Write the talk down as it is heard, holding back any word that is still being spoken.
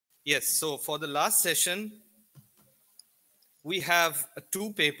Yes, so for the last session, we have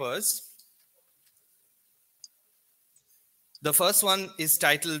two papers. The first one is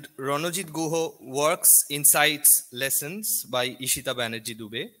titled Ranajit Guha Works, Insights, Lessons by Ishita-Banerjee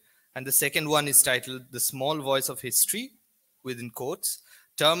Dube. And the second one is titled The Small Voice of History, within quotes,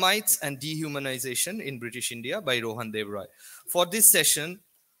 Termites and Dehumanization in British India by Rohan Deb Roy. For this session,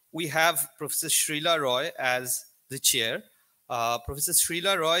 we have Professor Srila Roy as the chair. Professor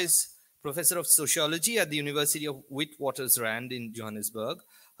Srila Roy is Professor of Sociology at the University of Witwatersrand in Johannesburg.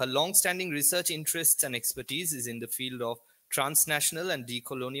 Her long-standing research interests and expertise is in the field of transnational and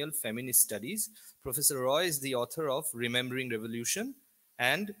decolonial feminist studies. Professor Roy is the author of Remembering Revolution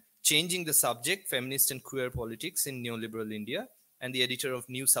and Changing the Subject, Feminist and Queer Politics in Neoliberal India, and the editor of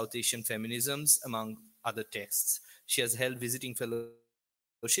New South Asian Feminisms, among other texts. She has held visiting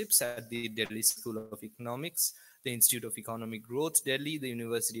fellowships at the Delhi School of Economics, the Institute of Economic Growth, Delhi, the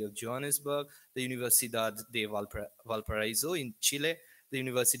University of Johannesburg, the Universidad de Valparaiso in Chile, the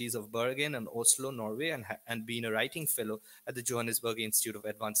universities of Bergen and Oslo, Norway, and been a writing fellow at the Johannesburg Institute of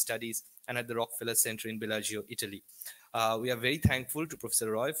Advanced Studies and at the Rockefeller Center in Bellagio, Italy. We are very thankful to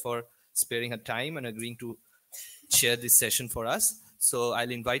Professor Roy for sparing her time and agreeing to share this session for us. So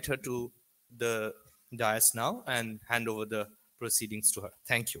I'll invite her to the dais now and hand over the proceedings to her.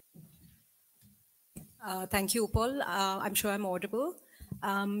 Thank you. Thank you, Upal. I'm sure I'm audible.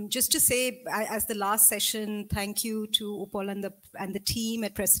 Just to say, as the last session, thank you to Upal and the team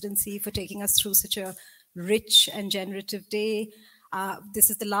at Presidency for taking us through such a rich and generative day. This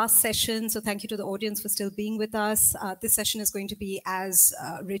is the last session, so thank you to the audience for still being with us. This session is going to be as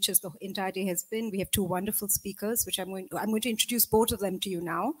rich as the entire day has been. We have two wonderful speakers, which I'm going to introduce both of them to you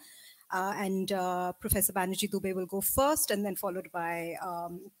now. Professor Banerjee Dube will go first, and then followed by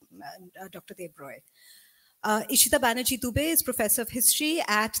Dr. Deb Roy. Ishita-Banerjee Dube is Professor of History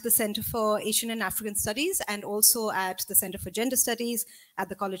at the Center for Asian and African Studies and also at the Center for Gender Studies at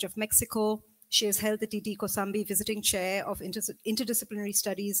the College of Mexico. She has held the D.D. Kosambi Visiting Chair of Interdisciplinary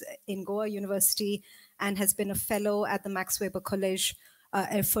Studies in Goa University and has been a fellow at the Max Weber College,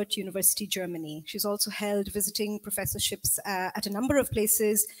 Erfurt University, Germany. She's also held visiting professorships at a number of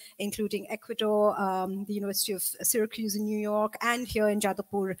places, including Ecuador, the University of Syracuse in New York, and here in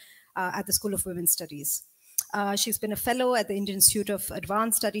Jadavpur at the School of Women's Studies. She's been a fellow at the Indian Institute of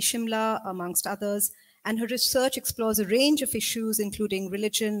Advanced Study, Shimla, amongst others, and her research explores a range of issues, including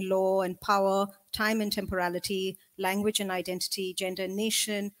religion, law and power, time and temporality, language and identity, gender and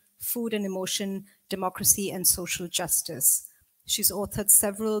nation, food and emotion, democracy and social justice. She's authored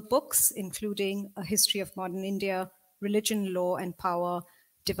several books, including A History of Modern India, Religion, Law and Power,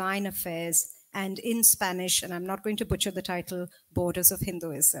 Divine Affairs, and in Spanish, and I'm not going to butcher the title, Borders of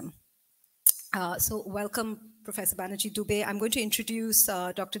Hinduism. So welcome, Professor Banerjee Dube. I'm going to introduce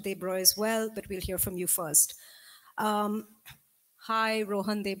Dr. Deb Roy as well, but we'll hear from you first. Hi,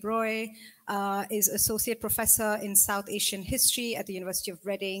 Rohan Deb Roy is Associate Professor in South Asian History at the University of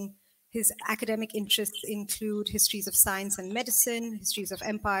Reading. His academic interests include histories of science and medicine, histories of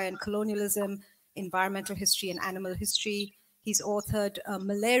empire and colonialism, environmental history and animal history. He's authored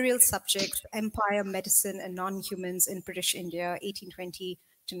Malarial Subjects, Empire, Medicine and Non-Humans in British India, 1820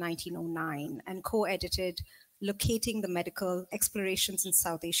 to 1909, and co-edited Locating the Medical Explorations in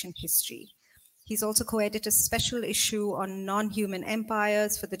South Asian History. He's also co-edited a special issue on non-human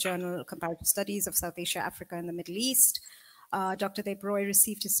empires for the journal Comparative Studies of South Asia, Africa, and the Middle East. Dr. Deb Roy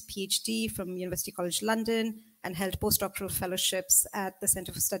received his PhD from University College London and held postdoctoral fellowships at the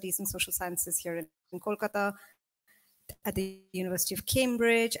Center for Studies in Social Sciences here in Kolkata, at the University of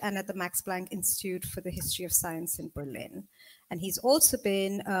Cambridge, and at the Max Planck Institute for the History of Science in Berlin. And he's also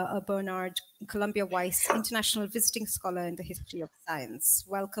been a Bernard Columbia Weiss International Visiting Scholar in the History of Science.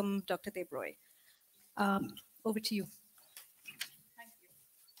 Welcome, Dr. Deb Roy. Over to you.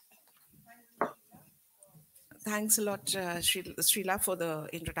 Thanks a lot, Srila, for the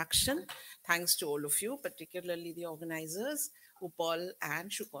introduction. Thanks to all of you, particularly the organizers, Upal and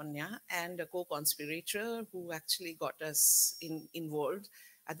Shukonya, and a co-conspirator who actually got us involved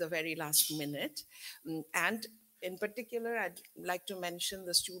at the very last minute. And in particular, I'd like to mention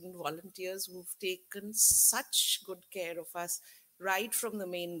the student volunteers who've taken such good care of us right from the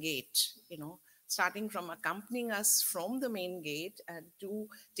main gate, starting from accompanying us from the main gate and to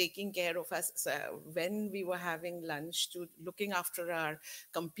taking care of us when we were having lunch, to looking after our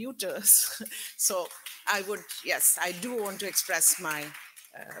computers. So I do want to express my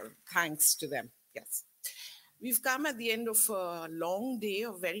thanks to them. Yes. We've come at the end of a long day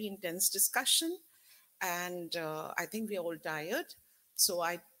of very intense discussion, and I think we're all tired. So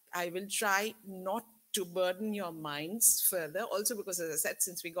I will try not to burden your minds further. Also because, as I said,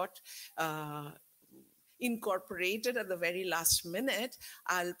 since we got incorporated at the very last minute,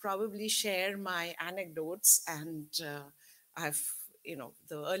 I'll probably share my anecdotes. And the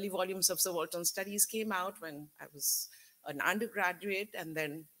early volumes of Subaltern Studies came out when I was an undergraduate, and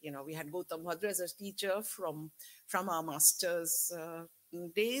then we had Gautam Bhadra as a teacher from our master's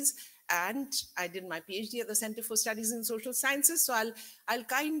days, and I did my PhD at the Center for Studies in Social Sciences. So I'll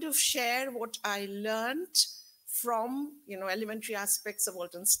kind of share what I learned from elementary aspects of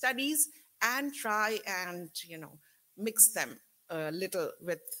Subaltern Studies, and try and mix them a little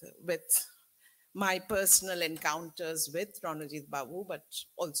with my personal encounters with Ranajit Babu, but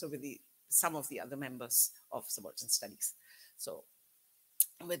also with some of the other members of Subaltern Studies. So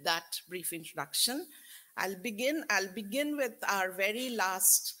with that brief introduction, I'll begin with our very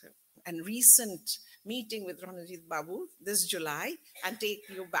last and recent meeting with Ranajit Babu this July, and take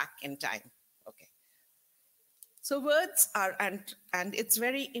you back in time. Okay. So words are, and it's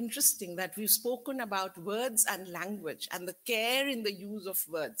very interesting that we've spoken about words and language and the care in the use of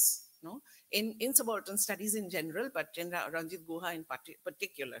words, in Subaltern Studies in general, but in Ranajit Guha in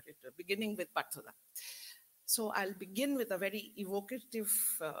particular, beginning with Pathala. So I'll begin with a very evocative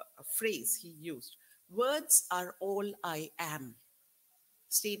phrase he used. Words are all I am,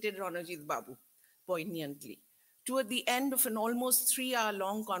 stated Ranajit Babu poignantly. Toward the end of an almost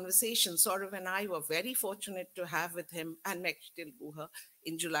 3-hour-long conversation, Saurav and I were very fortunate to have with him and Mechtil Guha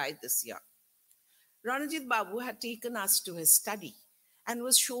in July this year. Ranajit Babu had taken us to his study and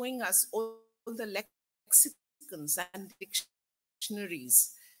was showing us all the lexicons and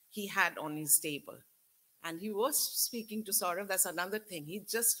dictionaries he had on his table. And he was speaking to Saurav. That's another thing. He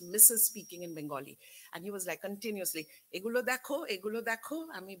just misses speaking in Bengali. And he was like continuously, egulo dakho,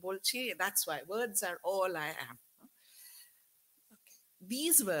 ami bolchi. That's why words are all I am.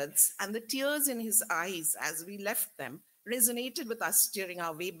 These words and the tears in his eyes as we left them resonated with us during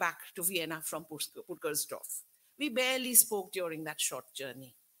our way back to Vienna from Putkersdorf. We barely spoke during that short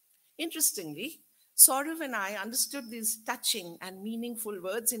journey. Interestingly, Saurav and I understood these touching and meaningful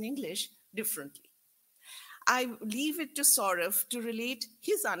words in English differently. I leave it to Saurav to relate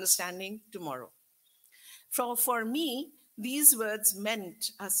his understanding tomorrow. For me, these words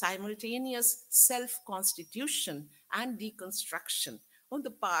meant a simultaneous self-constitution and deconstruction on the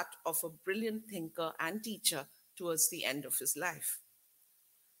part of a brilliant thinker and teacher towards the end of his life.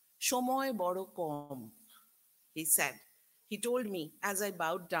 Shomoy boro kom, he said. He told me as I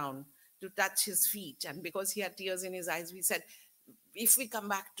bowed down to touch his feet, and because he had tears in his eyes, we said, if we come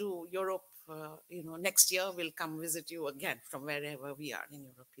back to Europe, next year we'll come visit you again from wherever we are in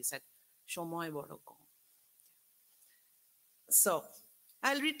Europe. He said, Shomoy boro kom. So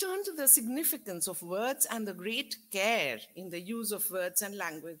I'll return to the significance of words and the great care in the use of words and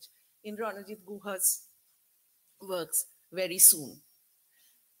language in Ranajit Guha's works very soon.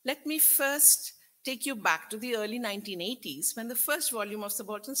 Let me first take you back to the early 1980s when the first volume of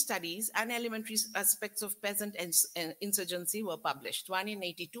Subaltern Studies and Elementary Aspects of Peasant Insurgency were published, one in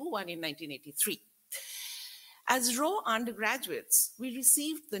 82, one in 1983. As raw undergraduates, we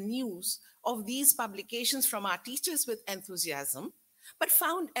received the news of these publications from our teachers with enthusiasm, but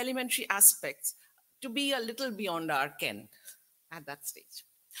found elementary aspects to be a little beyond our ken at that stage.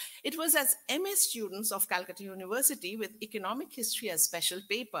 It was as MS students of Calcutta University with economic history as special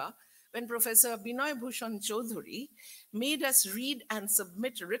paper when Professor Binoy Bhushan Chaudhuri made us read and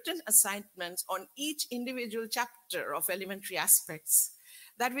submit written assignments on each individual chapter of elementary aspects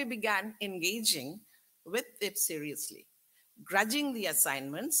that we began engaging with it seriously, grudging the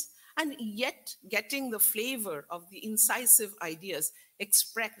assignments, and yet getting the flavor of the incisive ideas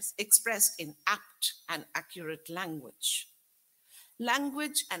expressed in apt and accurate language.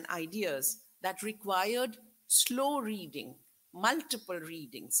 Language and ideas that required slow reading, multiple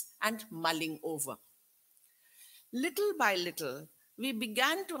readings, and mulling over. Little by little, we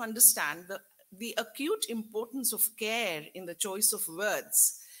began to understand the acute importance of care in the choice of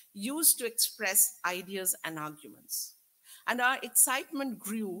words used to express ideas and arguments. And our excitement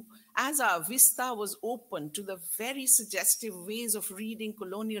grew as our vista was opened to the very suggestive ways of reading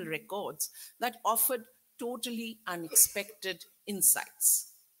colonial records that offered totally unexpected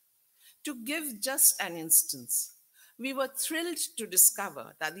insights. To give just an instance, we were thrilled to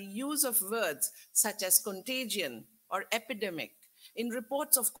discover that the use of words such as contagion or epidemic in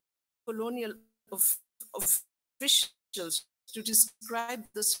reports of colonial officials to describe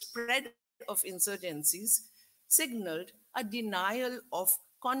the spread of insurgencies signaled a denial of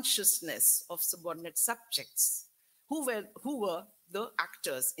consciousness of subordinate subjects who were the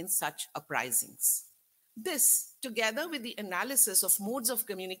actors in such uprisings. This together with the analysis of modes of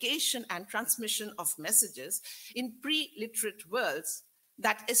communication and transmission of messages in pre-literate worlds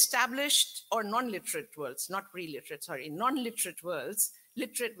that established, or non-literate worlds, not pre-literate, sorry, non-literate worlds,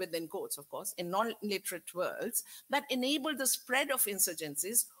 literate within quotes, of course, in non-literate worlds that enabled the spread of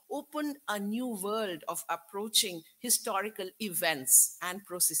insurgencies, opened a new world of approaching historical events and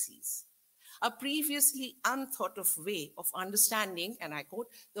processes. A previously unthought of way of understanding, and I quote,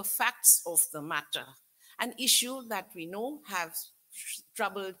 the facts of the matter, an issue that we know have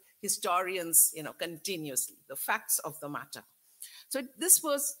troubled historians, continuously, the facts of the matter. So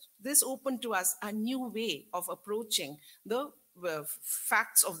this opened to us a new way of approaching the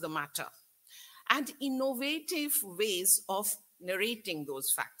facts of the matter and innovative ways of narrating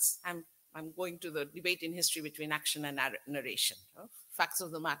those facts. I'm going to the debate in history between action and narration, facts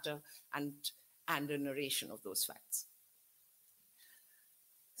of the matter and the narration of those facts.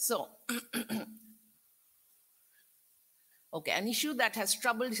 So, okay, an issue that has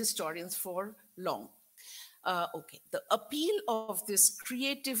troubled historians for long. The appeal of this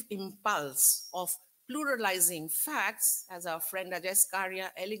creative impulse of pluralizing facts, as our friend Ajay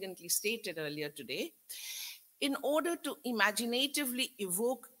Skaria elegantly stated earlier today, in order to imaginatively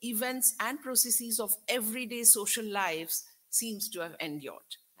evoke events and processes of everyday social lives, seems to have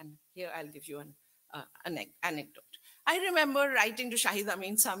endured. And here I'll give you an anecdote. I remember writing to Shahid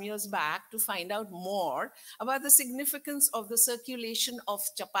Amin some years back to find out more about the significance of the circulation of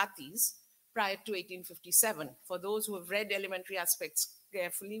chapatis prior to 1857. For those who have read elementary aspects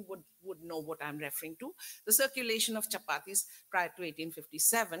carefully would know what I'm referring to. The circulation of chapatis prior to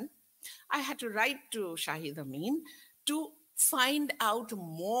 1857. I had to write to Shahid Amin to find out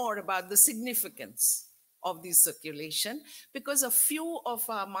more about the significance of this circulation, because a few of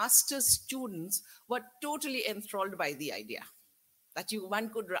our master's students were totally enthralled by the idea that one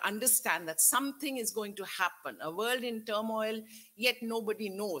could understand that something is going to happen, a world in turmoil, yet nobody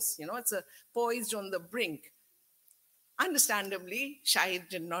knows. It's poised on the brink. Understandably, Shahid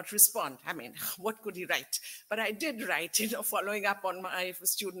did not respond. I mean, what could he write? But I did write, following up on my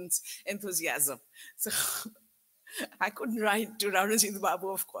students' enthusiasm. So I couldn't write to Ranajit Babu,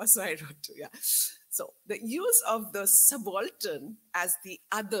 of course, so I wrote to, yeah. So the use of the subaltern as the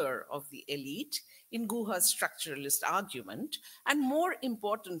other of the elite in Guha's structuralist argument, and more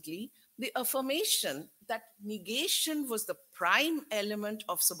importantly, the affirmation that negation was the prime element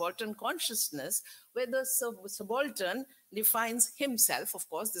of subaltern consciousness, where the subaltern defines himself. Of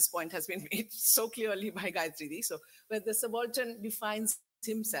course, this point has been made so clearly by Gayatri. So where the subaltern defines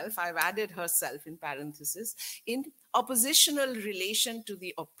himself, I've added herself in parenthesis, in oppositional relation to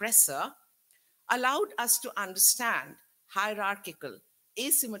the oppressor, allowed us to understand hierarchical,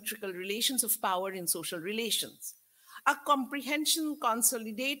 asymmetrical relations of power in social relations. A comprehension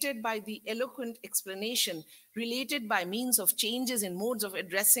consolidated by the eloquent explanation related by means of changes in modes of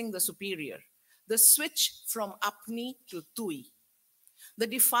addressing the superior, the switch from apni to tui, the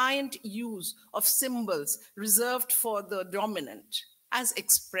defiant use of symbols reserved for the dominant as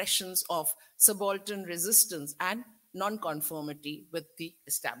expressions of subaltern resistance and non-conformity with the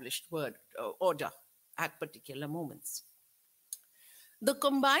established order at particular moments. The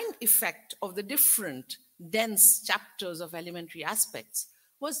combined effect of the different dense chapters of elementary aspects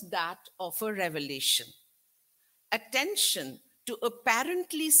was that of a revelation. Attention to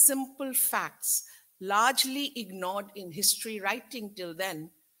apparently simple facts largely ignored in history writing till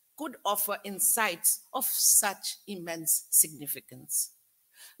then could offer insights of such immense significance.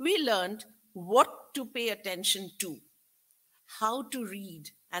 We learned what to pay attention to, how to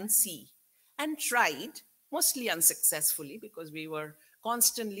read and see, and tried, mostly unsuccessfully, because we were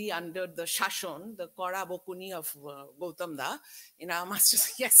constantly under the shashon, the Kora Bokuni of Gautam Da in our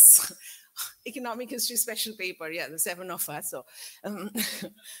master's, yes, economic history special paper, yeah, the 7 of us. So,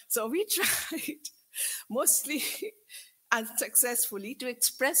 so we tried, mostly unsuccessfully, to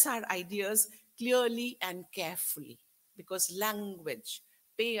express our ideas clearly and carefully, because language,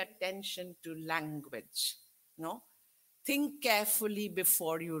 pay attention to language, think carefully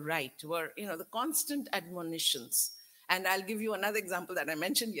before you write, were, the constant admonitions. And I'll give you another example that I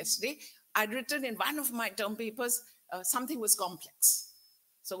mentioned yesterday. I'd written in one of my term papers, something was complex.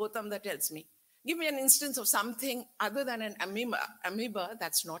 So Gautam Da tells me, give me an instance of something other than an amoeba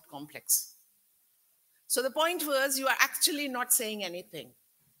that's not complex. So the point was, you are actually not saying anything.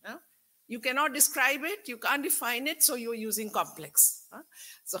 You cannot describe it, you can't define it, so you're using complex.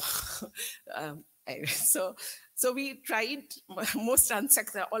 So we tried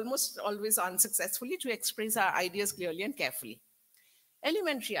almost always unsuccessfully to express our ideas clearly and carefully.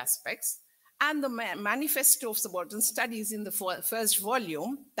 Elementary aspects and the manifesto of subaltern studies in the first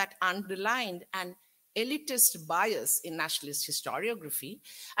volume that underlined and elitist bias in nationalist historiography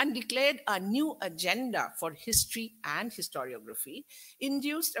and declared a new agenda for history and historiography,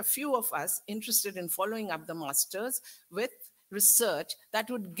 induced a few of us interested in following up the masters with research that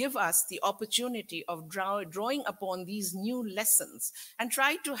would give us the opportunity of drawing upon these new lessons and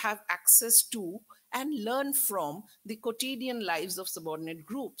try to have access to and learn from the quotidian lives of subordinate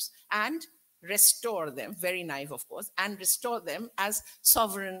groups and restore them, very naive of course, and restore them as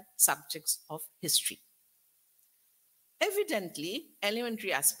sovereign subjects of history. Evidently,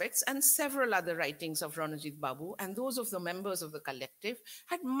 elementary aspects and several other writings of Ranajit Babu and those of the members of the collective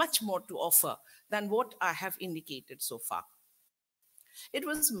had much more to offer than what I have indicated so far. It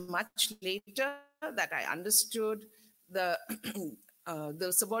was much later that I understood the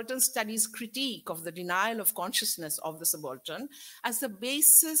subaltern studies critique of the denial of consciousness of the subaltern as the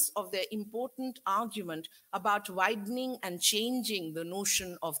basis of their important argument about widening and changing the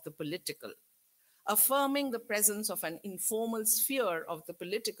notion of the political, affirming the presence of an informal sphere of the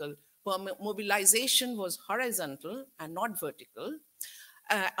political where mobilization was horizontal and not vertical,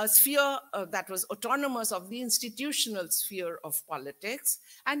 a sphere that was autonomous of the institutional sphere of politics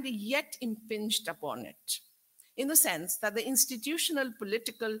and yet impinged upon it, in the sense that the institutional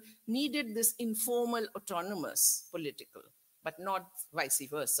political needed this informal autonomous political, but not vice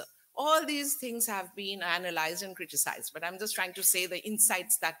versa. All these things have been analyzed and criticized, but I'm just trying to say the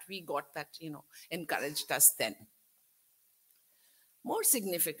insights that we got that, encouraged us then. More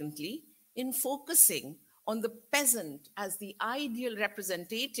significantly, in focusing on the peasant as the ideal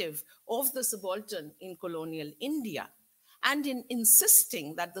representative of the subaltern in colonial India, and in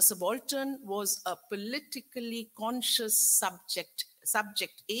insisting that the subaltern was a politically conscious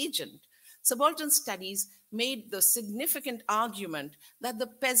subject agent, subaltern studies made the significant argument that the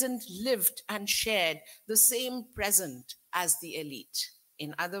peasant lived and shared the same present as the elite.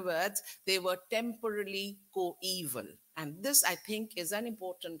 In other words, they were temporally coeval. And this, I think, is a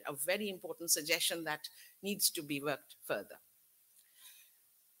very important suggestion that needs to be worked further.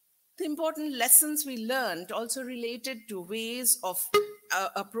 The important lessons we learned also related to ways of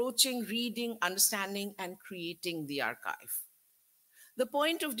approaching, reading, understanding, and creating the archive. The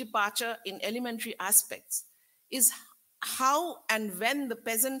point of departure in elementary aspects is how and when the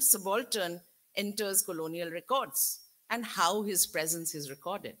peasant subaltern enters colonial records and how his presence is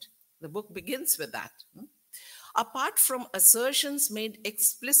recorded. The book begins with that. Apart from assertions made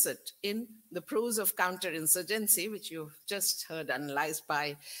explicit in the prose of counterinsurgency, which you've just heard analyzed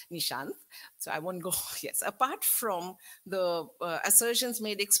by Nishant, so I won't go, yes. Apart from the assertions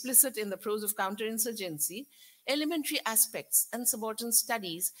made explicit in the prose of counterinsurgency, elementary aspects and subaltern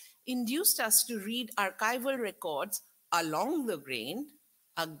studies induced us to read archival records along the grain,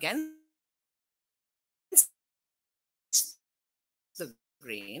 against the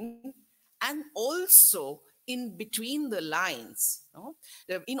grain, and also in between the lines,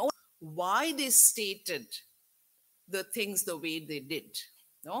 in why they stated the things the way they did.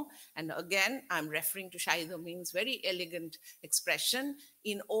 And again, I'm referring to Shahid Amin's very elegant expression,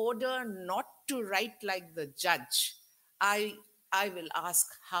 in order not to write like the judge, I will ask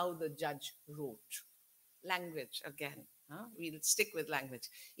how the judge wrote. Language again, we'll stick with language.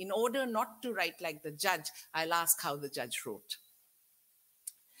 In order not to write like the judge, I'll ask how the judge wrote.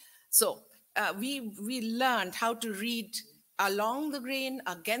 So we learned how to read along the grain,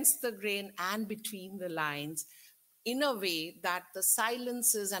 against the grain, and between the lines in a way that the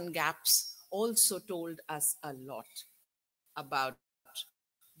silences and gaps also told us a lot about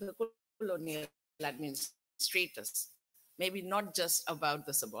the colonial administrators, maybe not just about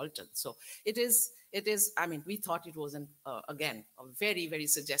the subaltern. So it is, I mean, we thought it was, again, a very, very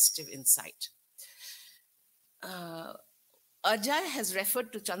suggestive insight. Ajay has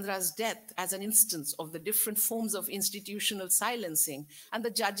referred to Chandra's death as an instance of the different forms of institutional silencing and the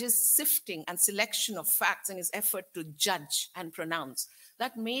judge's sifting and selection of facts in his effort to judge and pronounce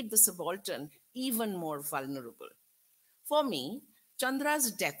that made the subaltern even more vulnerable. For me, Chandra's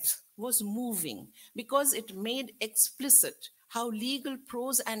death was moving because it made explicit how legal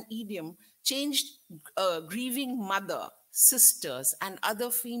prose and idiom changed a grieving mother, sisters, and other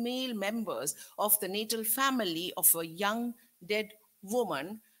female members of the natal family of a young dead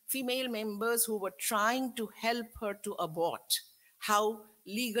woman, female members who were trying to help her to abort, how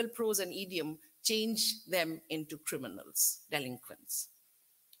legal prose and idiom changed them into criminals, delinquents.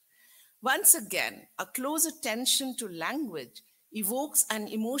 Once again, a close attention to language evokes an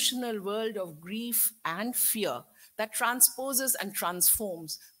emotional world of grief and fear that transposes and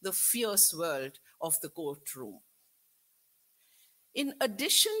transforms the fierce world of the courtroom. In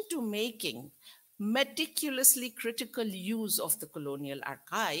addition to making meticulously critical use of the colonial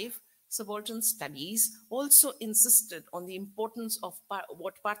archive, Subaltern studies also insisted on the importance of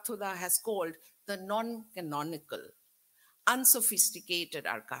what Parthoda has called the non-canonical, unsophisticated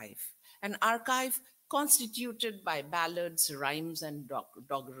archive, an archive constituted by ballads, rhymes, and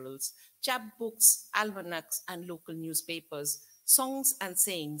doggerels, chapbooks, almanacs, and local newspapers, songs and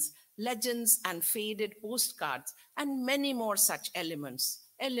sayings, legends and faded postcards, and many more such elements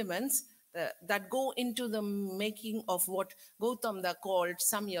that go into the making of what Gautam Da called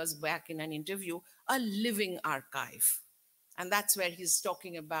some years back in an interview, a living archive. And that's where he's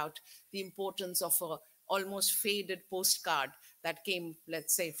talking about the importance of a almost faded postcard that came,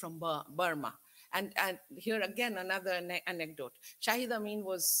 let's say, from Burma. And here again, another anecdote. Shahid Amin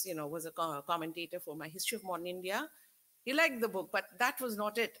was a commentator for my History of Modern India. He liked the book, but that was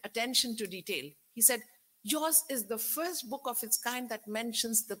not it. Attention to detail. He said, yours is the first book of its kind that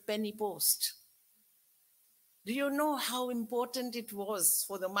mentions the penny post. Do you know how important it was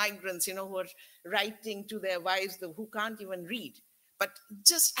for the migrants, who are writing to their wives who can't even read? But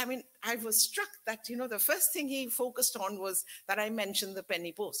I was struck that, the first thing he focused on was that I mentioned the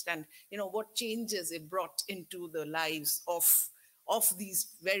penny post and, what changes it brought into the lives of these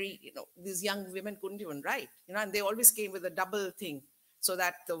these young women couldn't even write, and they always came with a double thing so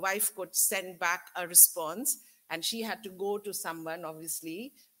that the wife could send back a response and she had to go to someone,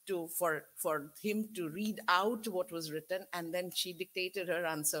 obviously, for him to read out what was written, and then she dictated her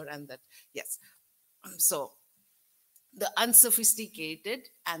answer, and that, yes. So the unsophisticated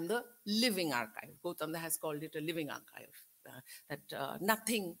and the living archive. Gautam has called it a living archive, that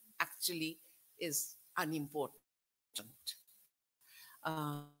nothing actually is unimportant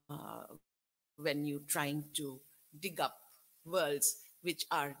when you're trying to dig up worlds which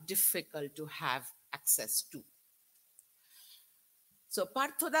are difficult to have access to. So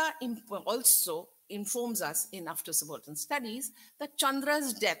Parthoda also informs us in After Subaltern Studies that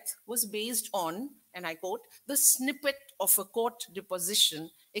Chandra's death was based on, and I quote, the snippet of a court deposition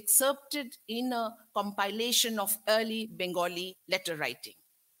excerpted in a compilation of early Bengali letter writing.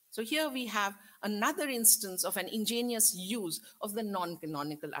 So here we have another instance of an ingenious use of the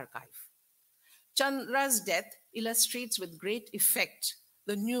non-canonical archive. Chandra's death illustrates with great effect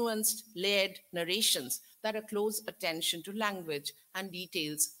the nuanced, layered narrations that a close attention to language and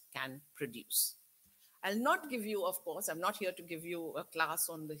details can produce. I'll not give you, of course, I'm not here to give you a class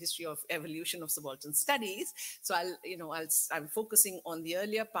on the history of evolution of subaltern studies. So I'm focusing on the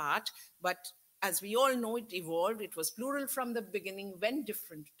earlier part, but as we all know, it evolved. It was plural from the beginning, went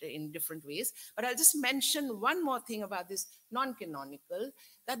in different ways. But I'll just mention one more thing about this non-canonical,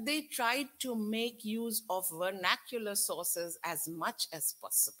 that they tried to make use of vernacular sources as much as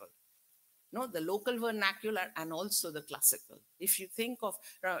possible. The local vernacular and also the classical. If you think of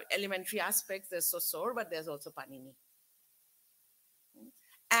elementary aspects, there's Sosor, but there's also Panini.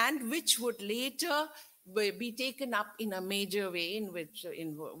 And which would later be taken up in a major way in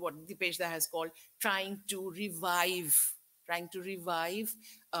what Dipeshda has called trying to revive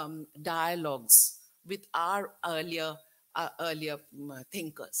dialogues with our earlier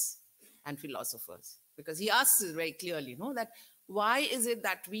thinkers and philosophers. Because he asks very clearly, that why is it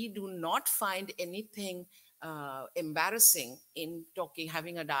that we do not find anything embarrassing in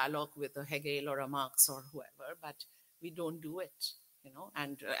having a dialogue with a Hegel or a Marx or whoever, but we don't do it.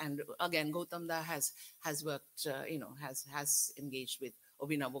 And again, Gautam Da has worked, has engaged with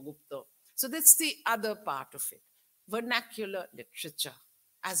Abhinava Gupta. So that's the other part of it. Vernacular literature,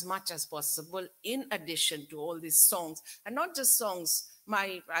 as much as possible, in addition to all these songs, and not just songs.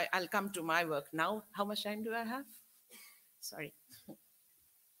 I'll come to my work now. How much time do I have? Sorry.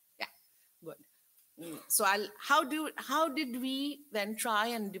 Yeah, good. So how did we then try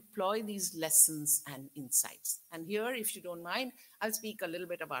and deploy these lessons and insights? And here, if you don't mind, I'll speak a little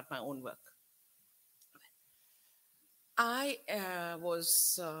bit about my own work. I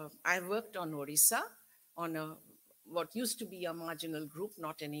worked on Orissa, on what used to be a marginal group,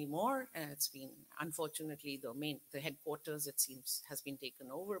 not anymore. It's been, unfortunately, the headquarters, it seems, has been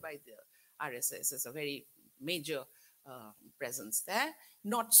taken over by the RSS as a very major presence there.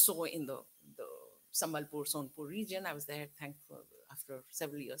 Not so in the Sambalpur, Sonpur region. I was there, thankful, after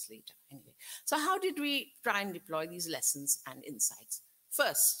several years later. Anyway, so how did we try and deploy these lessons and insights?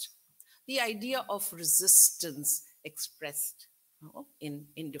 First, the idea of resistance expressed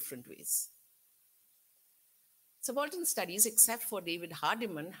in different ways. Subaltern studies, except for David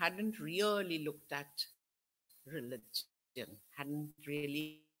Hardiman, hadn't really looked at religion, hadn't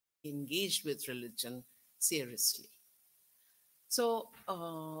really engaged with religion seriously. So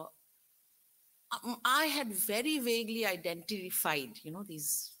I had very vaguely identified,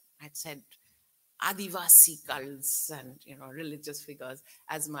 these, I'd said, Adivasi cults and religious figures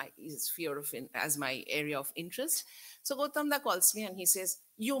as my as my area of interest. So Gautam Da calls me and he says,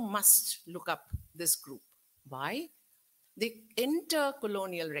 you must look up this group. Why? The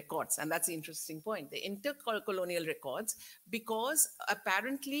intercolonial records, and that's the interesting point, the intercolonial records, because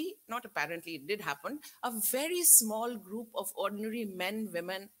apparently, not apparently, it did happen, a very small group of ordinary men,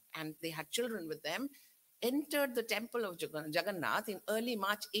 women, and they had children with them, entered the temple of Jagannath in early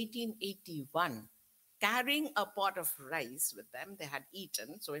March 1881, carrying a pot of rice with them. They had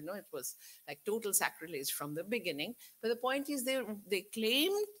eaten, so it was like total sacrilege from the beginning. But the point is, they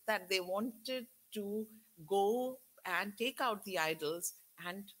claimed that they wanted to go and take out the idols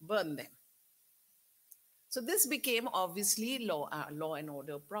and burn them. So this became obviously law and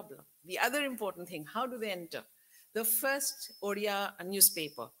order problem. The other important thing, how do they enter? The first Oriya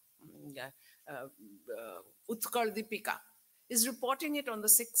newspaper, Utkal Deepika, is reporting it on the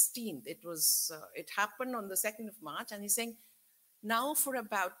 16th. It happened on the 2nd of March, and he's saying, now for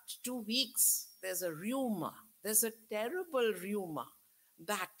about 2 weeks, there's a rumor, there's a terrible rumor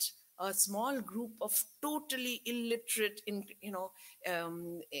that a small group of totally illiterate,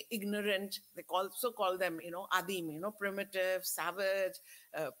 ignorant, they also call them, adim, primitive, savage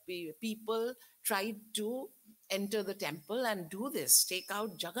people tried to enter the temple and do this, take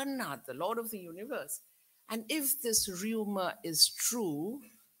out Jagannath, the Lord of the universe. And if this rumor is true,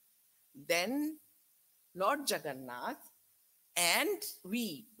 then Lord Jagannath and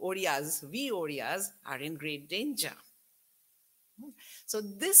we Oriyas are in great danger. So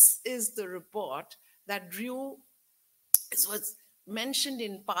this is the report that drew, it was mentioned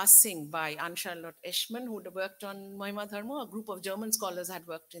in passing by Anne-Charlotte Eschmann, who had worked on Mahima Dharma. A group of German scholars had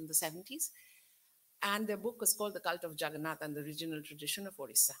worked in the 70s. And their book was called The Cult of Jagannath and the Regional Tradition of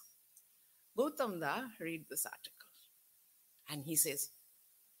Orissa. Gautam Da read this article. And he says,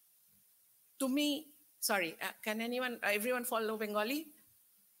 to me, sorry, can everyone follow Bengali?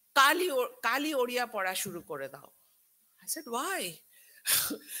 Kali Oriya Pora Shuru Kore Dao. I said, why?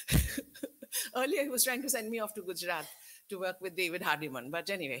 Earlier, he was trying to send me off to Gujarat to work with David Hardiman. But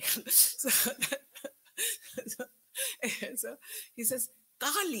anyway, so he says,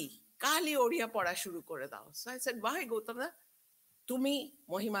 Kali Oriya Pora Shuru Kore Dao. So I said, why, Gautam Da? Tumi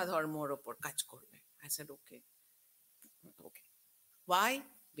Mahima Dharmor opor kaj korbe. I said, okay. Why?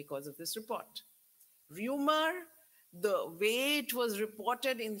 Because of this report. Rumor, the way it was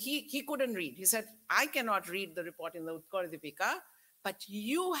reported he couldn't read. He said, I cannot read the report in the Utkal Deepika, but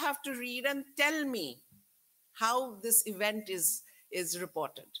you have to read and tell me how this event is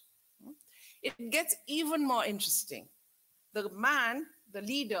reported. It gets even more interesting. The man, the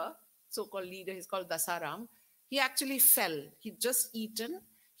leader, so-called leader, he's called Dasaram, he actually fell. He'd just eaten.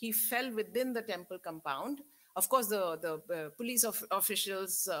 He fell within the temple compound. Of course, the police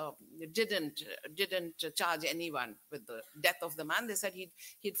officials didn't charge anyone with the death of the man. They said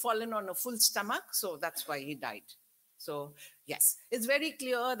he'd fallen on a full stomach, so that's why he died. So yes, it's very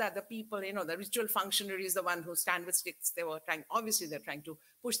clear that the people, the ritual functionaries, the one who stand with sticks, obviously they're trying to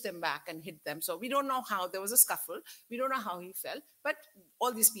push them back and hit them. So we don't know how, there was a scuffle. We don't know how he fell, but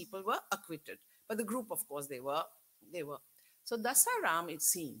all these people were acquitted. But the group, of course, they were. So Dasaram, it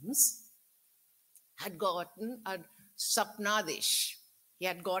seems, had gotten a sapnadesh. He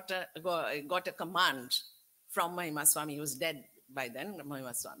had got a command from Mahima Swami, he was dead by then,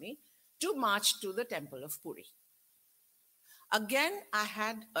 Mahima Swami, to march to the temple of Puri. Again, I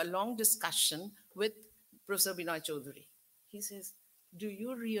had a long discussion with Professor Binoy Chaudhary. He says, do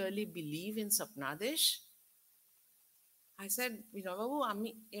you really believe in sapnadesh? I said,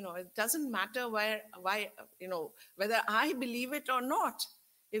 it doesn't matter whether I believe it or not.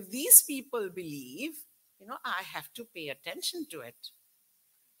 If these people believe, I have to pay attention to it.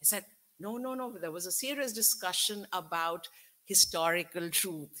 I said, no. There was a serious discussion about historical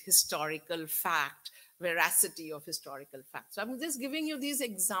truth, historical fact, veracity of historical fact. So I'm just giving you these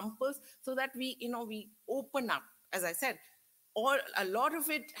examples so that we open up. As I said, a lot of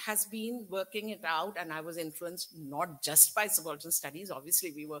it has been working it out, and I was influenced not just by subaltern studies.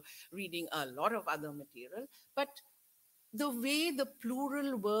 Obviously, we were reading a lot of other material, but the way the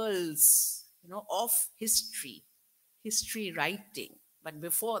plural worlds, of history writing. But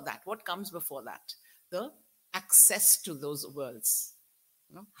before that, what comes before that? The access to those worlds.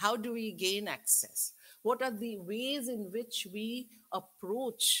 How do we gain access? What are the ways in which we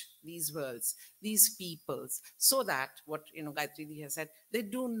approach these worlds, these peoples, so that what Gayatri has said, they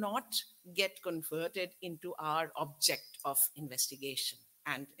do not get converted into our object of investigation.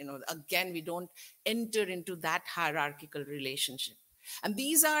 And again, we don't enter into that hierarchical relationship. And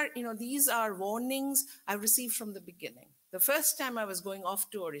these are warnings I've received from the beginning. The first time I was going off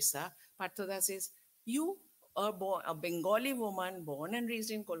to Orissa, Parthoda says, you are a Bengali woman born and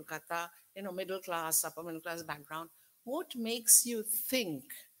raised in Kolkata, middle class, upper middle class background. What makes you think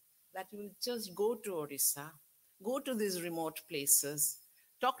that you will just go to Orissa, go to these remote places,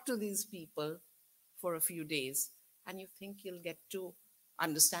 talk to these people for a few days, and you think you'll get to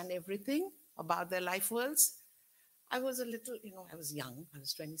understand everything about their life worlds? I was a little, I was young, I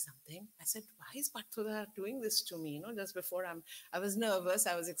was 20 something. I said, why is Parthoda doing this to me? Just before I was nervous,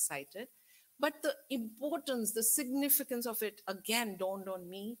 I was excited. But the importance, the significance of it again dawned on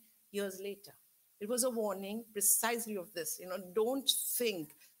me years later. It was a warning precisely of this, don't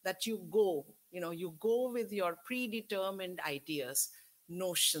think that you go with your predetermined ideas,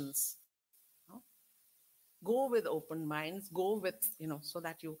 notions. Go with open minds, go with, so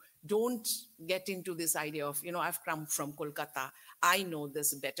that you don't get into this idea of, I've come from Kolkata, I know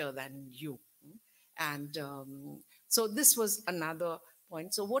this better than you. And so this was another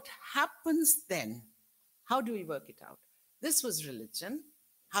point. So what happens then? How do we work it out? This was religion.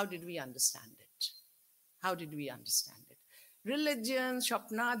 How did we understand it? How did we understand it? Religion,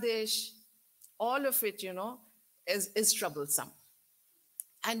 Shapnadesh, all of it, is troublesome.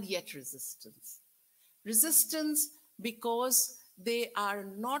 And yet resistance. Resistance because they are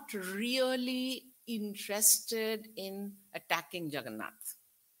not really interested in attacking Jagannath.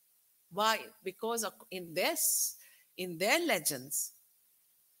 Why? Because in their legends,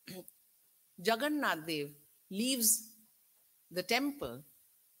 Jagannath Dev leaves the temple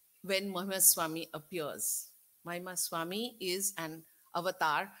when Mahima Swami appears. Mahima Swami is an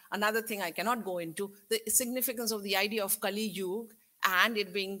avatar. Another thing I cannot go into, the significance of the idea of Kali Yuga and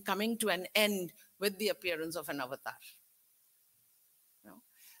it coming to an end with the appearance of an avatar.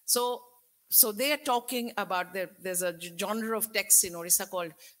 So they are talking about, there's a genre of texts in Orissa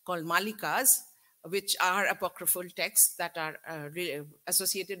called Malikas, which are apocryphal texts that are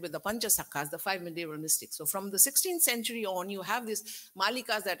associated with the Panchasakhas, the 5 medieval mystics. So from the 16th century on, you have these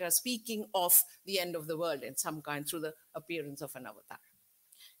Malikas that are speaking of the end of the world in some kind through the appearance of an avatar.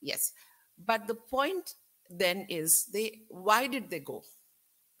 Yes, but the point then is, why did they go?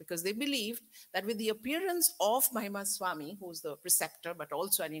 Because they believed that with the appearance of Mahima Swami, who's the preceptor, but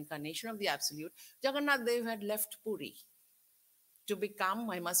also an incarnation of the Absolute, Jagannath Dev had left Puri to become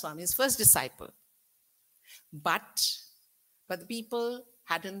Mahima Swami's first disciple. But the people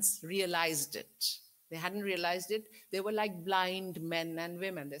hadn't realized it. They hadn't realized it. They were like blind men and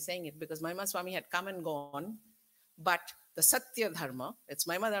women. They're saying it because Mahima Swami had come and gone, but the Satya Dharma, it's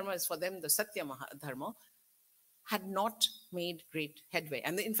Mahima Dharma is for them, the Satya Dharma, had not made great headway.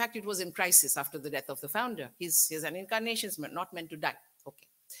 And in fact, it was in crisis after the death of the founder. He's an incarnation, not meant to die. Okay.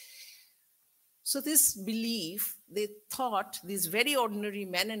 So this belief, they thought, these very ordinary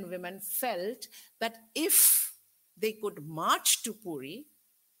men and women felt that if they could march to Puri,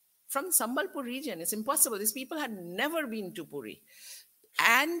 from Sambalpur region, it's impossible. These people had never been to Puri,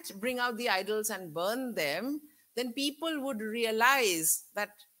 and bring out the idols and burn them, then people would realize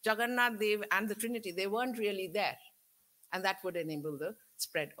that Jagannath Dev and the Trinity, they weren't really there. And that would enable the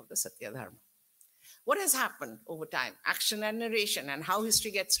spread of the Satya Dharma. What has happened over time? Action and narration and how history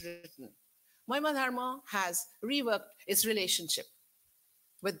gets written. Mahima Dharma has reworked its relationship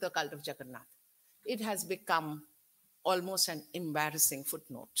with the cult of Jagannath. It has become almost an embarrassing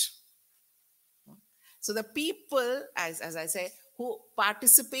footnote. So the people, as I say, who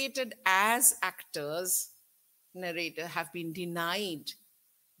participated as actors, narrator, have been denied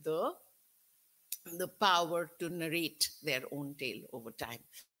the power to narrate their own tale over time.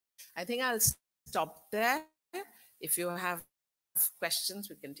 I think I'll stop there. If you have questions,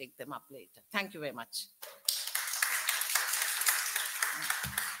 we can take them up later. Thank you very much.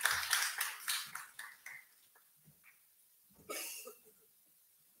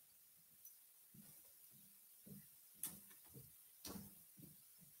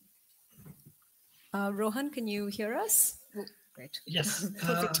 Rohan, can you hear us? Oh, great. Yes.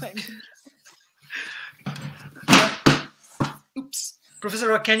 Perfect timing. Oops. Professor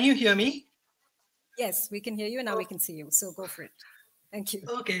Roy, can you hear me? Yes, we can hear you and now we can see you. So go for it. Thank you.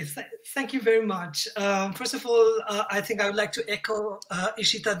 Okay, thank you very much. First of all, I think I would like to echo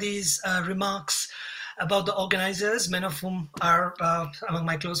Ishita's remarks about the organizers, many of whom are among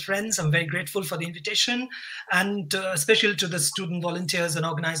my close friends. I'm very grateful for the invitation, and especially to the student volunteers and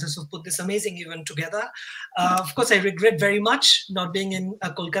organizers who put this amazing event together. Of course, I regret very much not being in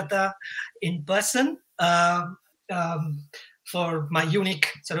Kolkata in person for my unique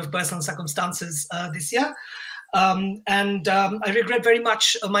sort of personal circumstances this year. I regret very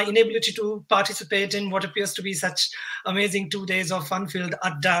much my inability to participate in what appears to be such amazing 2 days of fun-filled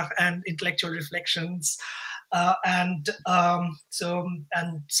adda and intellectual reflections. and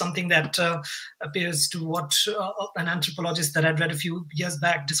something that appears to what an anthropologist that I'd read a few years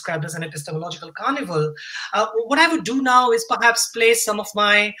back described as an epistemological carnival. What I would do now is perhaps place some of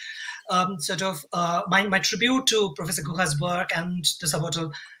my my tribute to Professor Guha's work and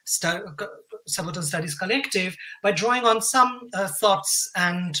the Subaltern Studies Collective by drawing on some thoughts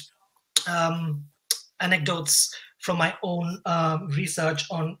and anecdotes from my own research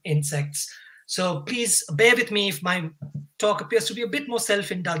on insects. So please bear with me if my talk appears to be a bit more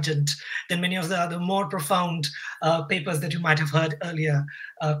self-indulgent than many of the other more profound papers that you might have heard earlier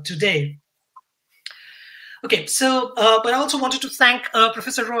today. Okay, so, but I also wanted to thank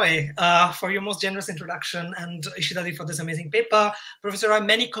Professor Roy for your most generous introduction, and Ishita-di for this amazing paper. Professor Roy,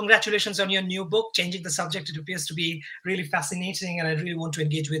 many congratulations on your new book, Changing the Subject. It appears to be really fascinating, and I really want to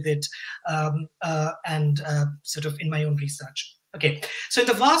engage with it sort of in my own research. Okay, so in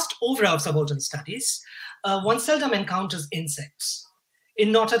the vast oeuvre of subaltern studies, one seldom encounters insects.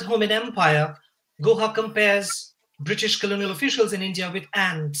 In Not at Home in Empire, Guha compares British colonial officials in India with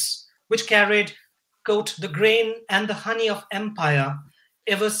ants, which carried, quote, the grain and the honey of empire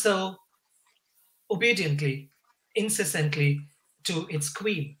ever so obediently, incessantly to its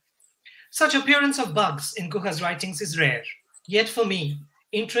queen. Such appearance of bugs in Guha's writings is rare. Yet for me,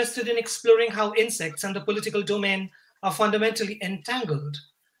 interested in exploring how insects and the political domain are fundamentally entangled,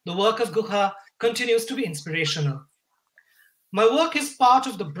 the work of Guha continues to be inspirational. My work is part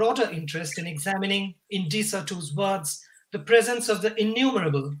of the broader interest in examining, in Desartou's words, the presence of the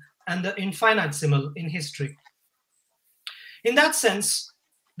innumerable and the infinitesimal in history. In that sense,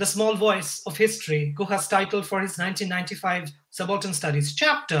 The Small Voice of History, Guha's title for his 1995 Subaltern Studies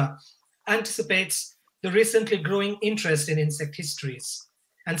chapter, anticipates the recently growing interest in insect histories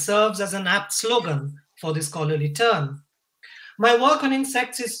and serves as an apt slogan for this scholarly turn. My work on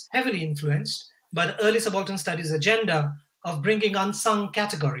insects is heavily influenced by the early subaltern studies agenda of bringing unsung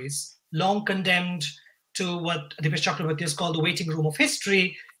categories, long condemned to what Dipesh Chakrabarty has called the waiting room of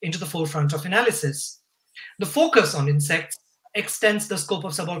history, into the forefront of analysis. The focus on insects extends the scope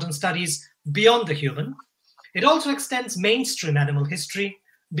of subaltern studies beyond the human. It also extends mainstream animal history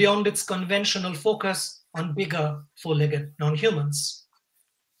beyond its conventional focus on bigger four-legged non-humans.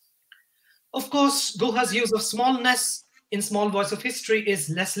 Of course, Guha's use of smallness in Small Voice of History is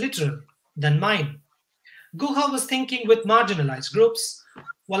less literal than mine. Guha was thinking with marginalized groups,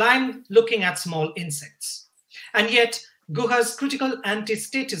 while I'm looking at small insects. And yet, Guha's critical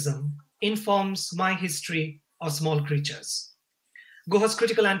anti-statism informs my history of small creatures. Guha's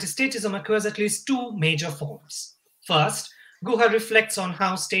critical anti-statism occurs at least two major forms. First, Guha reflects on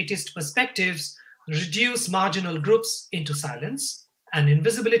how statist perspectives reduce marginal groups into silence and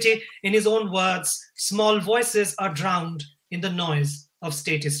invisibility. In his own words, small voices are drowned in the noise of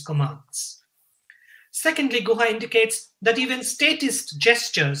statist commands. Secondly, Guha indicates that even statist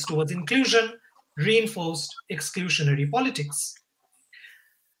gestures towards inclusion reinforced exclusionary politics.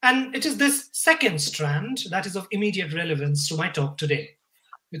 And it is this second strand that is of immediate relevance to my talk today,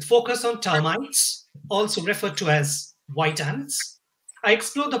 with focus on termites, also referred to as white ants. I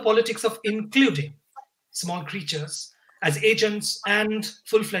explore the politics of including small creatures as agents and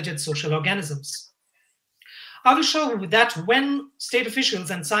full-fledged social organisms. I will show that when state officials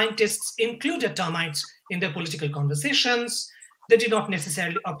and scientists included termites in their political conversations, they did not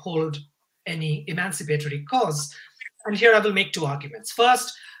necessarily uphold any emancipatory cause. And here I will make two arguments.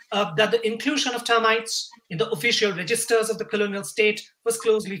 First, that the inclusion of termites in the official registers of the colonial state was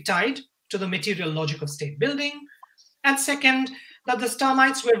closely tied to the material logic of state building. And second, that the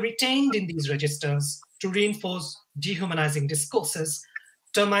termites were retained in these registers to reinforce dehumanizing discourses.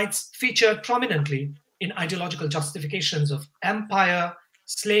 Termites featured prominently in ideological justifications of empire,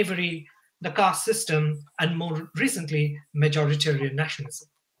 slavery, the caste system, and more recently, majoritarian nationalism.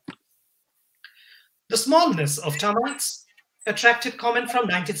 The smallness of termites attracted comment from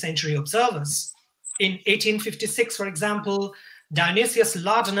 19th century observers. In 1856, for example, Dionysius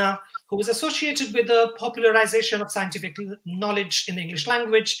Lardner, who was associated with the popularization of scientific knowledge in the English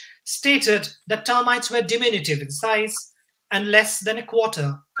language, stated that termites were diminutive in size and less than a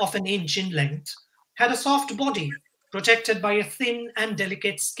quarter of an inch in length, had a soft body protected by a thin and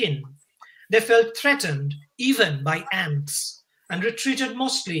delicate skin. They felt threatened even by ants and retreated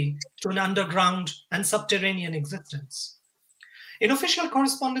mostly to an underground and subterranean existence. In official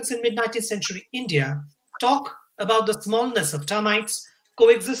correspondence in mid-19th century India, talk about the smallness of termites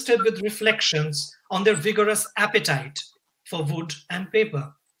coexisted with reflections on their vigorous appetite for wood and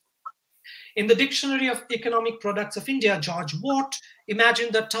paper. In the Dictionary of Economic Products of India, George Watt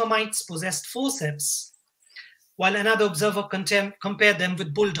imagined that termites possessed forceps, while another observer compared them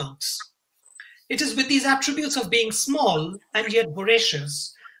with bulldogs. It is with these attributes of being small and yet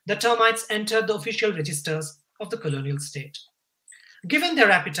voracious that termites entered the official registers of the colonial state. Given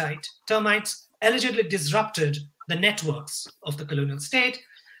their appetite, termites allegedly disrupted the networks of the colonial state.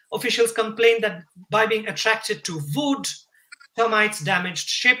 Officials complained that by being attracted to wood, termites damaged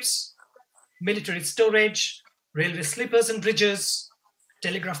ships, military storage, railway sleepers and bridges,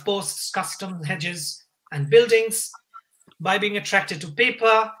 telegraph posts, custom hedges, and buildings. By being attracted to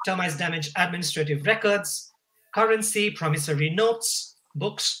paper, termites damaged administrative records, currency, promissory notes,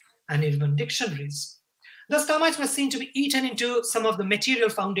 books, and even dictionaries. Thus, termites were seen to be eaten into some of the material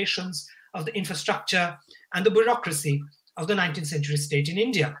foundations of the infrastructure and the bureaucracy of the 19th century state in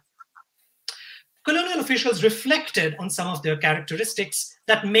India. Colonial officials reflected on some of their characteristics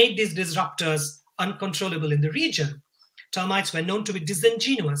that made these disruptors uncontrollable in the region. Termites were known to be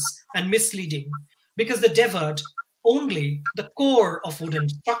disingenuous and misleading because they devoured only the core of wooden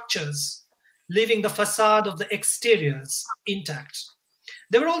structures, leaving the facade of the exteriors intact.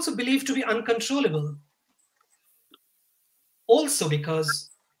 They were also believed to be uncontrollable, also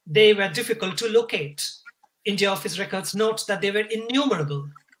because they were difficult to locate. India Office records note that they were innumerable,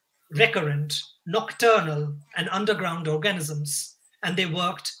 recurrent, nocturnal, and underground organisms, and they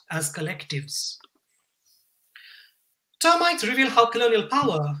worked as collectives. Termites reveal how colonial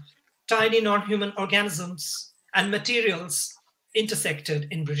power, tiny non-human organisms, and materials intersected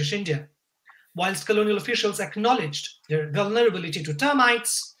in British India. Whilst colonial officials acknowledged their vulnerability to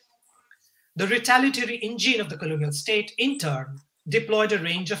termites, the retaliatory engine of the colonial state, in turn, deployed a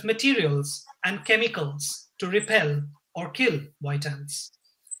range of materials and chemicals to repel or kill white ants.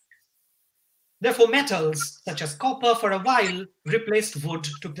 Therefore, metals such as copper for a while replaced wood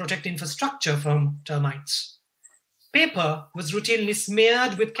to protect infrastructure from termites. Paper was routinely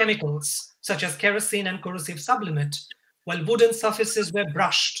smeared with chemicals such as kerosene and corrosive sublimate, while wooden surfaces were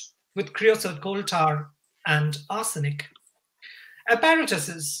brushed with creosote coal tar and arsenic.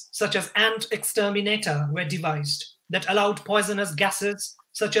 Apparatuses such as ant exterminator were devised that allowed poisonous gases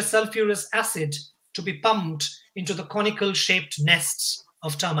such as sulfurous acid to be pumped into the conical-shaped nests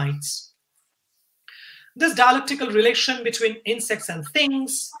of termites. This dialectical relation between insects and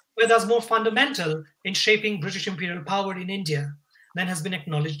things were thus more fundamental in shaping British imperial power in India than has been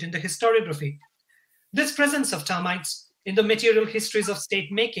acknowledged in the historiography. This presence of termites in the material histories of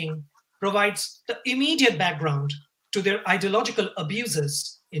state-making provides the immediate background to their ideological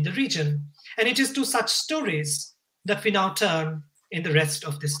abuses in the region, and it is to such stories that we now turn in the rest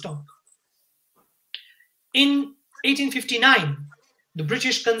of this talk. In 1859, the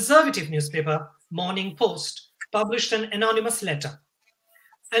British conservative newspaper Morning Post published an anonymous letter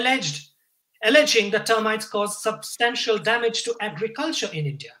alleging that termites caused substantial damage to agriculture in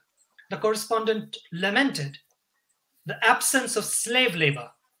India. The correspondent lamented the absence of slave labor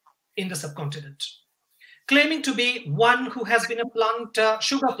in the subcontinent. Claiming to be one who has been a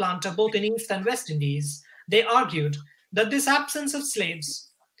sugar planter both in East and West Indies, they argued that this absence of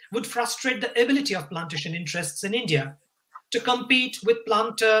slaves would frustrate the ability of plantation interests in India to compete with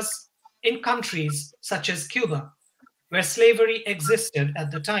planters in countries such as Cuba, where slavery existed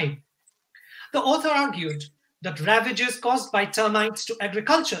at the time. The author argued that ravages caused by termites to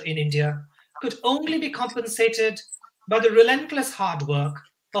agriculture in India could only be compensated by the relentless hard work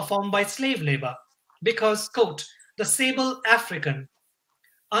performed by slave labor because, quote, the sable African,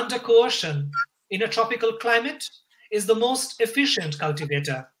 under coercion in a tropical climate, is the most efficient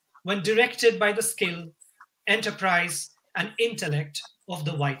cultivator when directed by the skill, enterprise, and intellect of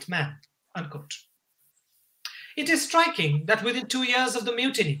the white man, unquote. It is striking that within 2 years of the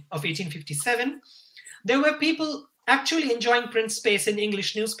mutiny of 1857, there were people actually enjoying print space in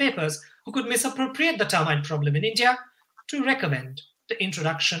English newspapers who could misappropriate the termite problem in India to recommend the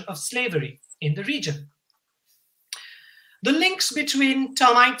introduction of slavery in the region. The links between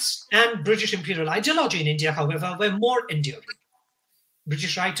termites and British imperial ideology in India, however, were more enduring.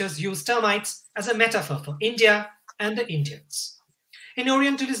 British writers used termites as a metaphor for India and the Indians. In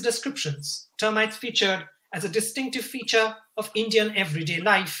Orientalist descriptions, termites featured as a distinctive feature of Indian everyday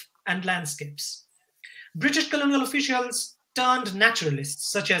life and landscapes. British colonial officials turned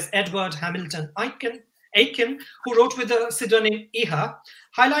naturalists such as Edward Hamilton Aiken, who wrote with the pseudonym Iha,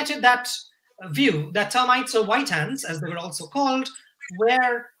 highlighted that view that termites or white ants, as they were also called,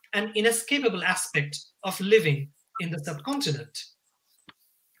 were an inescapable aspect of living in the subcontinent.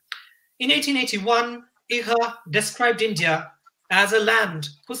 In 1881, Iha described India as a land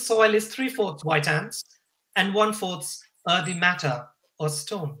whose soil is 3/4 white ants and 1/4 earthy matter or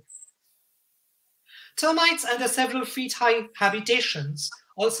stone. Termites and their several feet high habitations,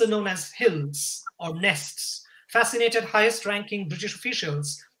 also known as hills or nests, fascinated highest ranking British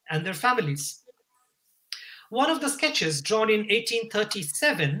officials and their families. One of the sketches drawn in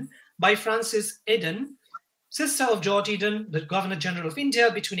 1837 by Frances Eden, sister of George Eden, the Governor General of India,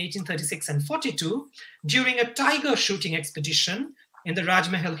 between 1836 and 42, during a tiger shooting expedition in the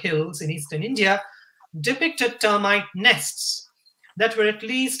Rajmahal Hills in eastern India, depicted termite nests that were at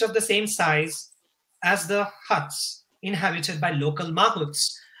least of the same size as the huts inhabited by local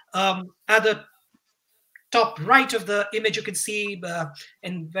mahouts. At the top right of the image, you can see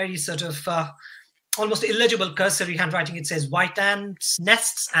in very sort of almost illegible cursory handwriting, it says white ants,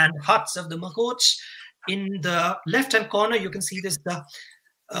 nests and huts of the mahouts. In the left-hand corner, you can see this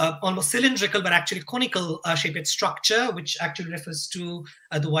almost cylindrical but actually conical shaped structure, which actually refers to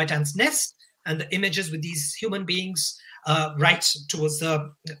the white ant's nest, and the images with these human beings right towards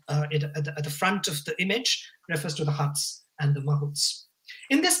the at the front of the image refers to the huts and the mahouts.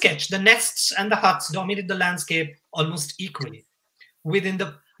 In this sketch, the nests and the huts dominate the landscape almost equally, with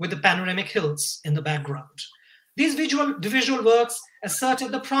the panoramic hills in the background. These visual works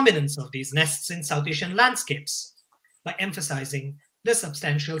asserted the prominence of these nests in South Asian landscapes by emphasizing their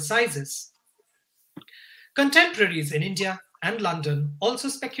substantial sizes. Contemporaries in India and London also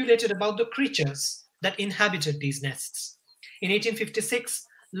speculated about the creatures that inhabited these nests. In 1856,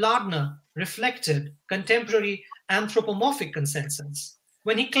 Lardner reflected contemporary anthropomorphic consensus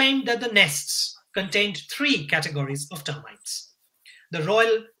when he claimed that the nests contained 3 categories of termites: the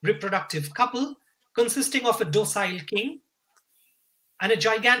royal reproductive couple, consisting of a docile king and a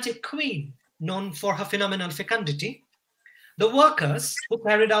gigantic queen known for her phenomenal fecundity, the workers who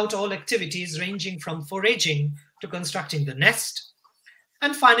carried out all activities ranging from foraging to constructing the nest,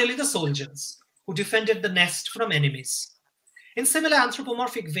 and finally the soldiers who defended the nest from enemies. In similar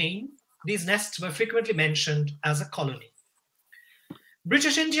anthropomorphic vein, these nests were frequently mentioned as a colony.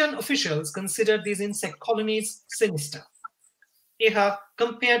 British Indian officials considered these insect colonies sinister. Eha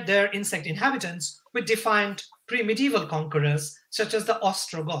compared their insect inhabitants with defiant pre-medieval conquerors such as the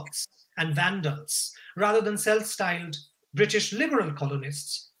Ostrogoths and Vandals, rather than self-styled British liberal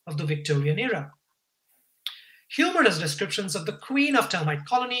colonists of the Victorian era. Humorous descriptions of the queen of termite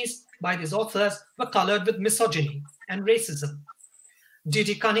colonies by these authors were colored with misogyny and racism.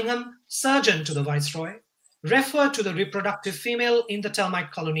 D.D. Cunningham, surgeon to the Viceroy, referred to the reproductive female in the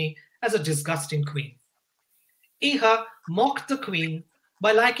termite colony as a disgusting queen. Eha mocked the queen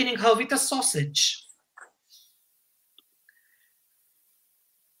by likening her with a sausage,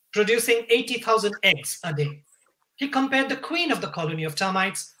 producing 80,000 eggs a day. He compared the queen of the colony of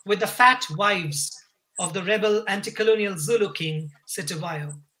termites with the fat wives of the rebel anti-colonial Zulu king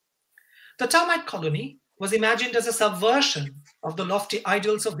Sitiwayo. The termite colony was imagined as a subversion of the lofty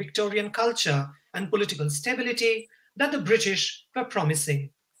ideals of Victorian culture and political stability that the British were promising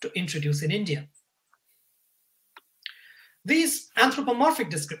to introduce in India. These anthropomorphic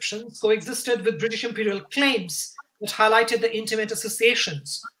descriptions coexisted with British imperial claims that highlighted the intimate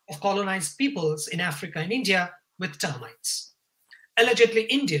associations of colonized peoples in Africa and India with termites. Allegedly,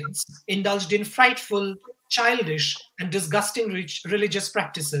 Indians indulged in frightful, childish, and disgusting religious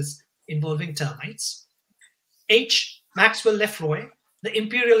practices involving termites. H. Maxwell Lefroy, the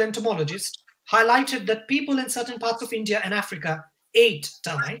imperial entomologist, highlighted that people in certain parts of India and Africa ate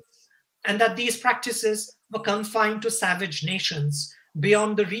termites, and that these practices were confined to savage nations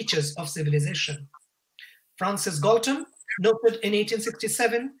beyond the reaches of civilization. Francis Galton noted in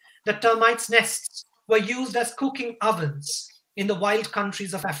 1867 that termites' nests were used as cooking ovens in the wild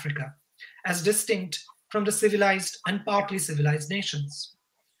countries of Africa, as distinct from the civilized and partly civilized nations.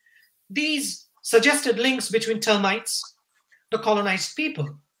 These suggested links between termites, the colonized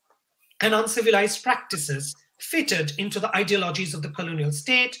people, and uncivilized practices fitted into the ideologies of the colonial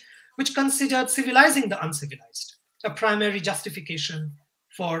state, which considered civilizing the uncivilized a primary justification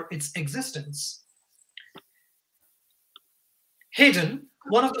for its existence. Hayden,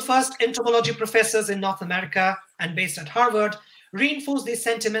 one of the first entomology professors in North America and based at Harvard, reinforced these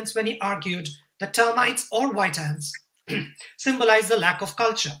sentiments when he argued that termites or white ants symbolize the lack of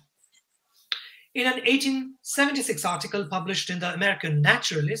culture. In an 1876 article published in the American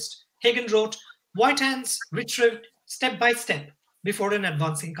Naturalist, Hagen wrote, "White ants retreat step by step before an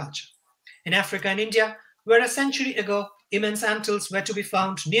advancing culture. In Africa and India, where a century ago immense anthills were to be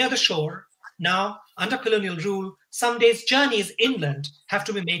found near the shore, now, under colonial rule, some days' journeys inland have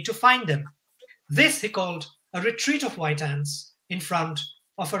to be made to find them. This he called a retreat of white ants in front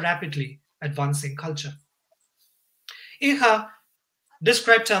of a rapidly advancing culture." Eha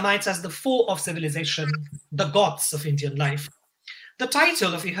described termites as the foe of civilization, the goths of Indian life. The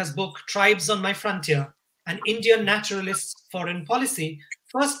title of Eha's book, Tribes on My Frontier, an Indian naturalist's foreign policy,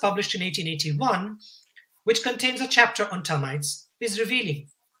 first published in 1881, which contains a chapter on termites, is revealing.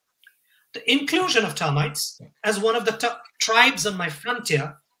 The inclusion of termites as one of the tribes on my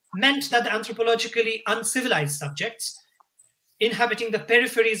frontier meant that the anthropologically uncivilized subjects inhabiting the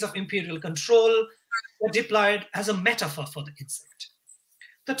peripheries of imperial control were deployed as a metaphor for the insect.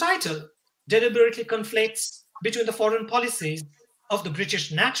 The title deliberately conflates between the foreign policies of the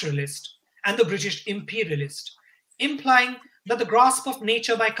British naturalist and the British imperialist, implying that the grasp of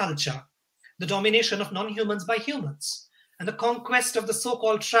nature by culture, the domination of non-humans by humans, and the conquest of the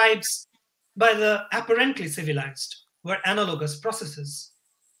so-called tribes by the apparently civilized were analogous processes.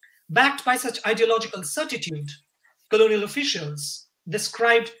 Backed by such ideological certitude, colonial officials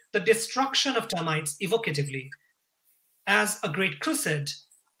described the destruction of termites evocatively as a great crusade,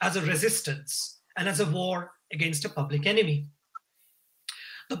 as a resistance, and as a war against a public enemy.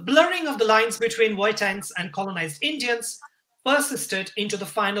 The blurring of the lines between white ants and colonized Indians persisted into the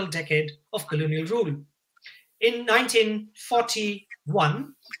final decade of colonial rule. In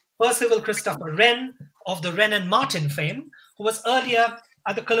 1941, Percival Christopher Wren of the Wren and Martin fame, who was earlier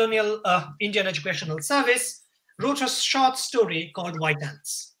at the Colonial Indian Educational Service, wrote a short story called White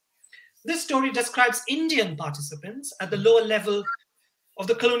Ants. This story describes Indian participants at the lower level of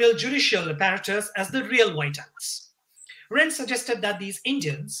the colonial judicial apparatus as the real white ants. Wren suggested that these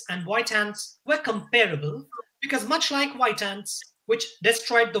Indians and white ants were comparable because, much like white ants, which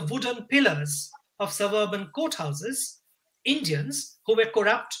destroyed the wooden pillars of suburban courthouses, Indians who were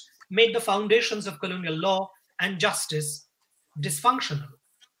corrupt made the foundations of colonial law and justice dysfunctional.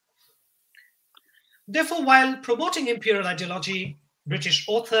 Therefore, while promoting imperial ideology, British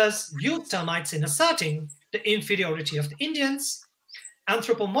authors used termites in asserting the inferiority of the Indians,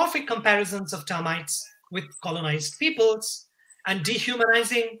 anthropomorphic comparisons of termites with colonized peoples, and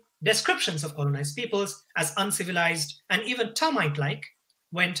dehumanizing descriptions of colonized peoples as uncivilized and even termite-like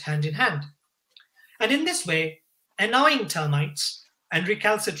went hand in hand. And in this way, annoying termites and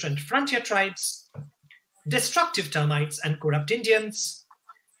recalcitrant frontier tribes, destructive termites and corrupt Indians,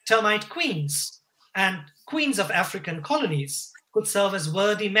 termite queens and queens of African colonies could serve as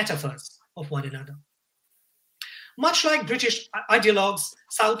worthy metaphors of one another. Much like British ideologues,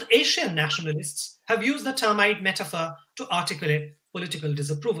 South Asian nationalists have used the termite metaphor to articulate political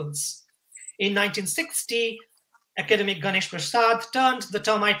disapprovals. In 1960, academic Ganesh Prasad turned the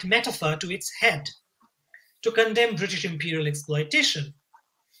termite metaphor to its head to condemn British imperial exploitation.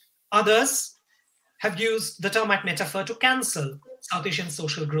 Others have used the termite metaphor to cancel South Asian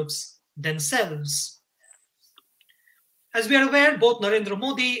social groups themselves. As we are aware, both Narendra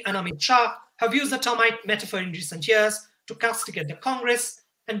Modi and Amit Shah have used the termite metaphor in recent years to castigate the Congress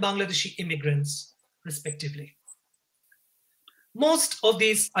and Bangladeshi immigrants, respectively. Most of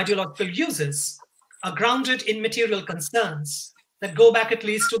these ideological uses are grounded in material concerns that go back at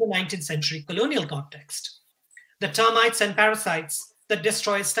least to the 19th century colonial context. The termites and parasites that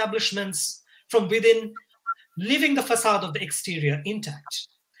destroy establishments from within, leaving the facade of the exterior intact.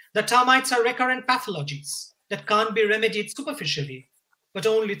 The termites are recurrent pathologies that can't be remedied superficially, but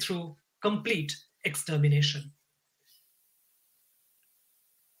only through complete extermination.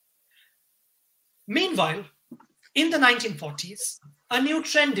 Meanwhile, in the 1940s, a new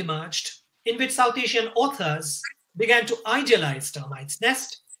trend emerged in which South Asian authors began to idealize termites'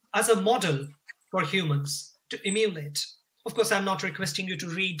 nest as a model for humans to emulate. Of course, I'm not requesting you to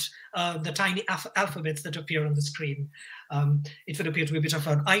read the tiny alphabets that appear on the screen. It would appear to be a bit of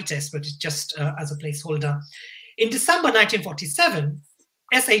an eye test, but it's just as a placeholder. In December 1947,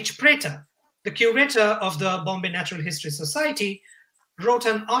 S.H. Prater, the curator of the Bombay Natural History Society, wrote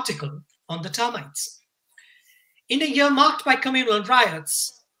an article on the termites. In a year marked by communal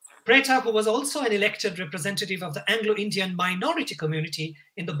riots, Prater, who was also an elected representative of the Anglo-Indian minority community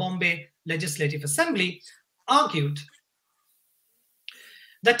in the Bombay Legislative Assembly, argued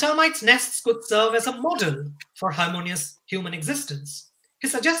that termites' nests could serve as a model for harmonious human existence. He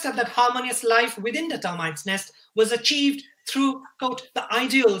suggested that harmonious life within the termites' nest was achieved through, quote, the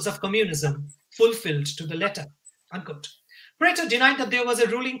ideals of communism fulfilled to the letter, unquote. Prater denied that there was a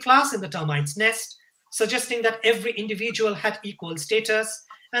ruling class in the termites' nest, suggesting that every individual had equal status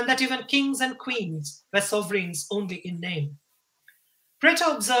and that even kings and queens were sovereigns only in name. Prater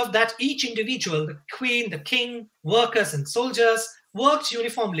observed that each individual, the queen, the king, workers and soldiers, worked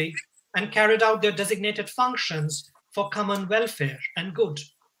uniformly and carried out their designated functions for common welfare and good.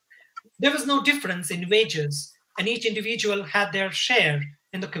 There was no difference in wages, and each individual had their share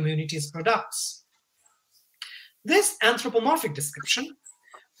in the community's products. This anthropomorphic description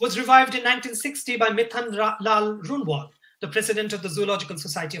was revived in 1960 by Mithan Lal Runwal, the president of the Zoological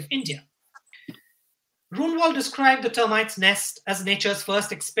Society of India. Runwal described the termite's nest as nature's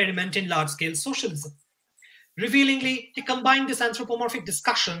first experiment in large-scale socialism. Revealingly, he combined this anthropomorphic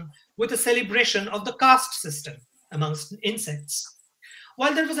discussion with a celebration of the caste system amongst insects.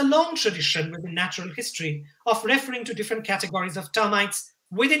 While there was a long tradition within natural history of referring to different categories of termites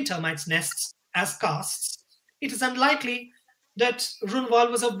within termites' nests as castes, it is unlikely that Runwal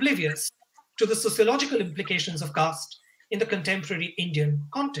was oblivious to the sociological implications of caste in the contemporary Indian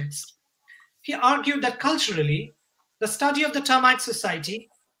context. He argued that culturally, the study of the termite society,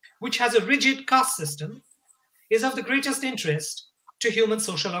 which has a rigid caste system, is of the greatest interest to human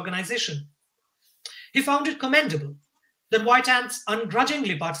social organization. He found it commendable that white ants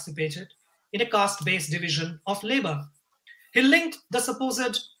ungrudgingly participated in a caste-based division of labor. He linked the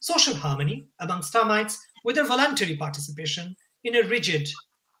supposed social harmony amongst termites with their voluntary participation in a rigid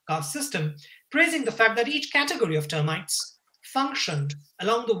caste system, praising the fact that each category of termites functioned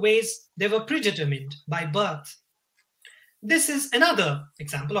along the ways they were predetermined by birth. This is another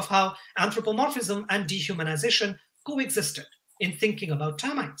example of how anthropomorphism and dehumanization coexisted in thinking about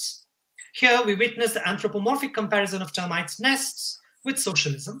termites. Here we witness the anthropomorphic comparison of termites' nests with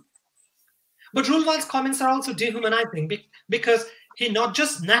socialism. But Runwal's comments are also dehumanizing because he not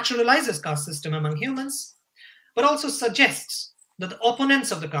just naturalizes caste system among humans, but also suggests that the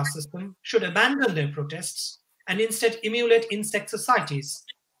opponents of the caste system should abandon their protests and instead emulate insect societies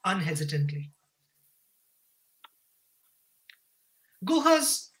unhesitantly.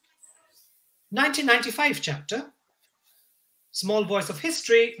 Guha's 1995 chapter, Small Voice of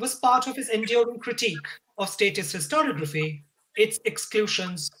History, was part of his enduring critique of statist historiography, its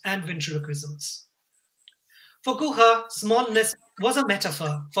exclusions and ventriloquisms. For Guha, smallness was a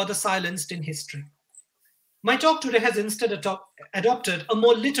metaphor for the silenced in history. My talk today has instead adopted a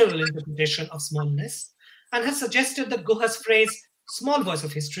more literal interpretation of smallness and has suggested that Guha's phrase, small voice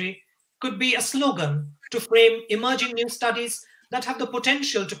of history, could be a slogan to frame emerging new studies that have the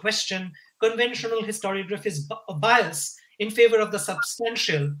potential to question conventional historiography's bias in favor of the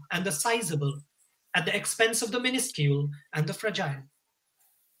substantial and the sizable at the expense of the minuscule and the fragile.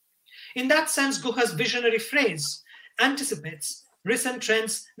 In that sense, Guha's visionary phrase anticipates recent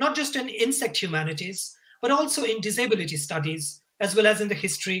trends not just in insect humanities, but also in disability studies, as well as in the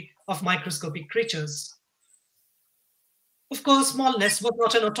history of microscopic creatures. Of course, smallness was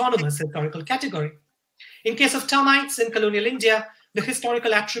not an autonomous historical category. In case of termites in colonial India, the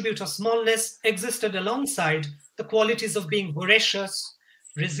historical attribute of smallness existed alongside the qualities of being voracious,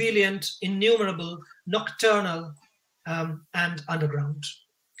 resilient, innumerable, nocturnal, and underground.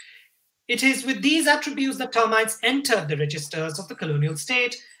 It is with these attributes that termites entered the registers of the colonial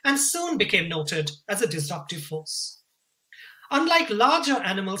state and soon became noted as a disruptive force. Unlike larger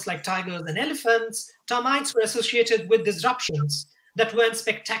animals like tigers and elephants, termites were associated with disruptions that weren't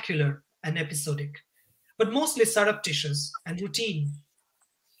spectacular and episodic, but mostly surreptitious and routine.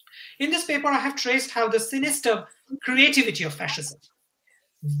 In this paper, I have traced how the sinister creativity of fascism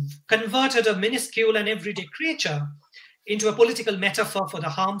converted a minuscule and everyday creature into a political metaphor for the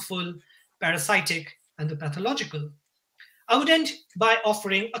harmful, parasitic, and the pathological. I would end by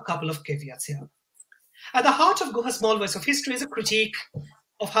offering a couple of caveats here. At the heart of Guha's Small Voice of History is a critique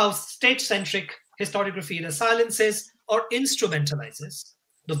of how state-centric historiography either silences or instrumentalizes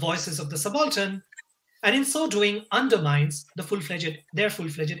the voices of the subaltern, and in so doing undermines their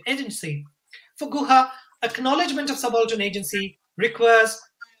full-fledged agency. For Guha, acknowledgement of subaltern agency requires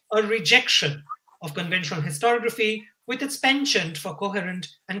a rejection of conventional historiography with its penchant for coherent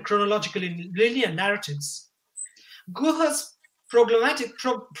and chronologically linear narratives. Guha's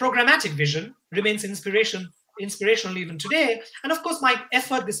programmatic vision remains inspirational even today, and of course my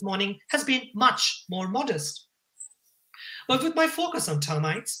effort this morning has been much more modest. But with my focus on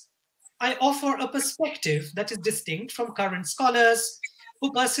termites, I offer a perspective that is distinct from current scholars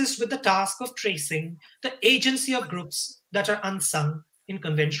who persist with the task of tracing the agency of groups that are unsung in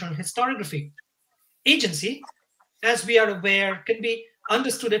conventional historiography. Agency, as we are aware, can be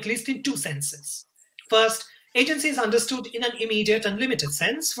understood at least in two senses. First, agency is understood in an immediate and limited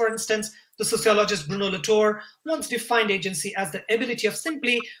sense. For instance, the sociologist Bruno Latour once defined agency as the ability of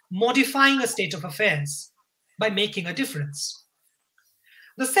simply modifying a state of affairs by making a difference.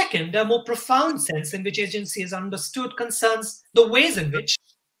 The second, a more profound sense in which agency is understood, concerns the ways in which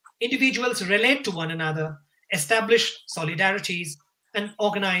individuals relate to one another, establish solidarities, and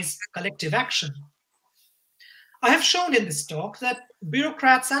organize collective action. I have shown in this talk that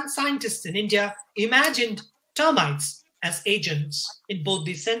bureaucrats and scientists in India imagined termites as agents in both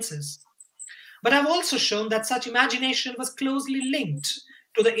these senses. But I've also shown that such imagination was closely linked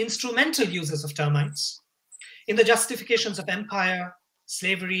to the instrumental uses of termites in the justifications of empire,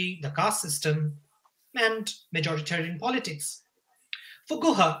 slavery, the caste system, and majoritarian politics. For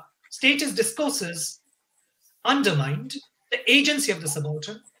Guha, statist discourses undermined the agency of the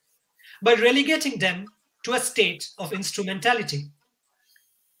subaltern by relegating them to a state of instrumentality.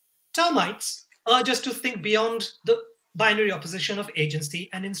 Termites urge us to think beyond the binary opposition of agency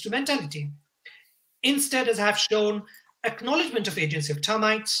and instrumentality. Instead, as I have shown, acknowledgement of agency of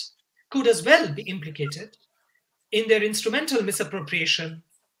termites could as well be implicated in their instrumental misappropriation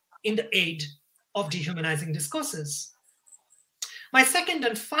in the aid of dehumanizing discourses. My second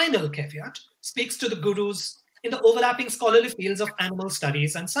and final caveat speaks to the gurus in the overlapping scholarly fields of animal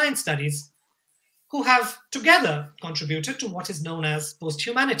studies and science studies, who have together contributed to what is known as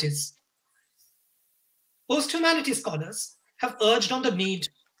post-humanities. Post-humanity scholars have urged on the need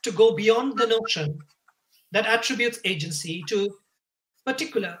to go beyond the notion that attributes agency to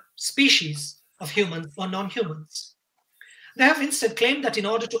particular species of humans or non-humans. They have instead claimed that in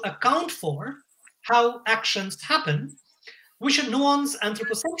order to account for how actions happen, we should nuance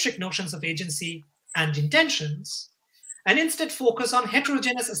anthropocentric notions of agency and intentions, and instead focus on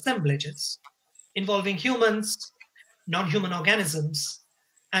heterogeneous assemblages involving humans, non-human organisms,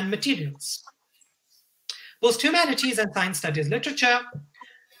 and materials. Post-humanities and science studies literature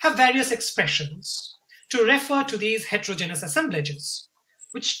have various expressions to refer to these heterogeneous assemblages,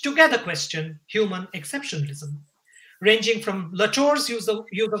 which together question human exceptionalism, ranging from Latour's use of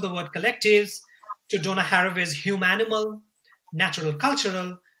the word collectives to Donna Haraway's humanimal, natural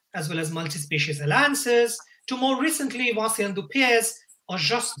cultural, as well as multi-species alliances, to more recently Vincent Dupier's or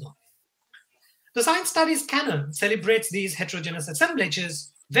Josno. The science studies canon celebrates these heterogeneous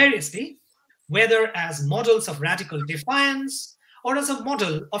assemblages variously, whether as models of radical defiance or as a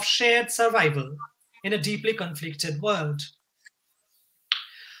model of shared survival in a deeply conflicted world.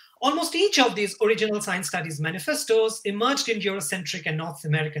 Almost each of these original science studies manifestos emerged in Eurocentric and North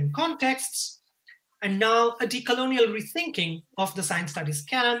American contexts, and now a decolonial rethinking of the science studies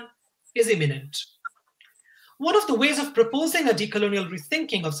canon is imminent. One of the ways of proposing a decolonial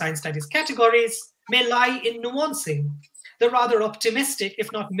rethinking of science studies categories may lie in nuancing the rather optimistic,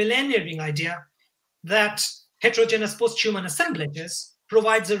 if not millenniating idea that heterogeneous post-human assemblages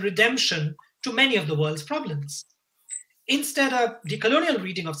provides a redemption to many of the world's problems. Instead, a decolonial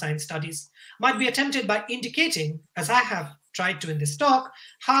reading of science studies might be attempted by indicating, as I have tried to in this talk,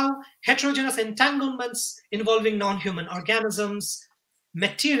 how heterogeneous entanglements involving non-human organisms,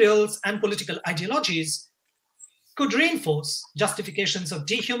 materials, and political ideologies could reinforce justifications of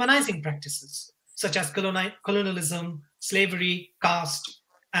dehumanizing practices, such as colonialism, slavery, caste,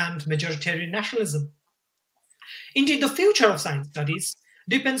 and majoritarian nationalism. Indeed, the future of science studies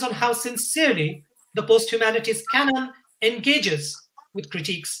depends on how sincerely the post-humanities canon engages with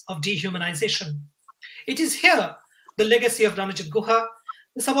critiques of dehumanization. It is here the legacy of Ranajit Guha,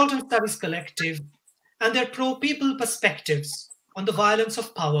 the Subaltern Studies Collective, and their pro-people perspectives on the violence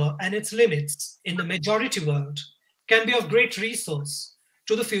of power and its limits in the majority world can be of great resource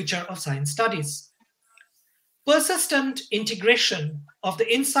to the future of science studies. Persistent integration of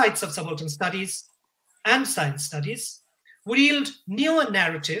the insights of subaltern studies and science studies would yield newer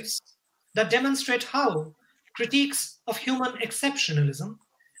narratives that demonstrate how critiques of human exceptionalism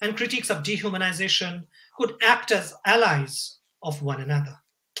and critiques of dehumanization could act as allies of one another.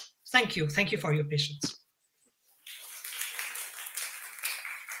 Thank you. Thank you for your patience.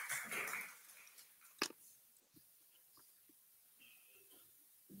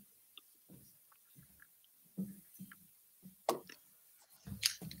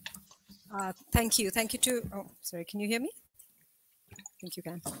 Thank you. Thank you to, oh, sorry, can you hear me? I think you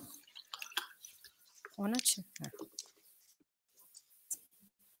can.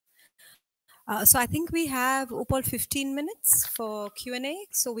 So I think we have, Upal, 15 minutes for Q&A,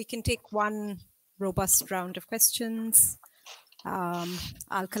 so we can take one robust round of questions.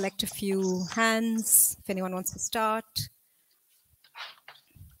 I'll collect a few hands if anyone wants to start.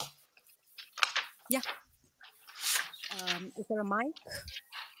 Yeah. Is there a mic?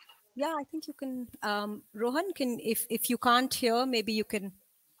 Yeah, I think you can. Rohan, if you can't hear, maybe you can.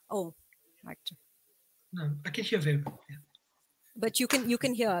 Oh, mic. No, I can hear very well. Yeah. But you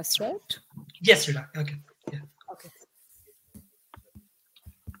can hear us, right? Yes, Srila. Okay. Yeah. Okay.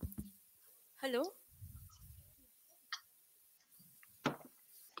 Hello.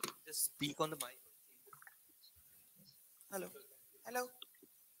 Just speak on the mic. Hello. Hello.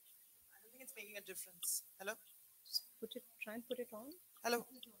 I don't think it's making a difference. Hello. Try and put it on. Hello.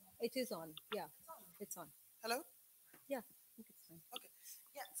 It is on. Yeah, it's on. Hello. Yeah, I think it's fine. Okay.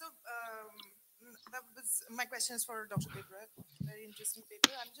 Yeah. So that was my question is for Dr. Deb Roy. Very interesting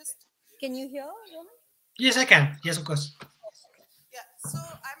paper. I'm just. Can you hear, Rohan? Yes, I can. Yes, of course. Yeah. So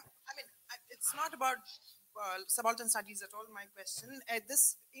it's not about subaltern studies at all. My question.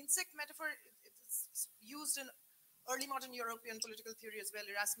 This insect metaphor. used in early modern European political theory as well.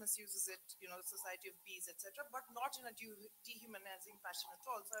 Erasmus uses it, Society of Bees, etc., but not in a dehumanizing fashion at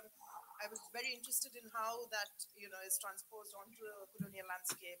all. So I was very interested in how that, is transposed onto a colonial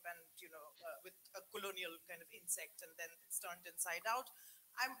landscape and, with a colonial kind of insect, and then it's turned inside out.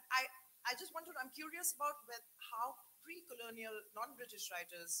 I'm curious about how pre-colonial non-British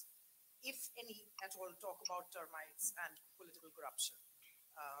writers, if any at all, talk about termites and political corruption,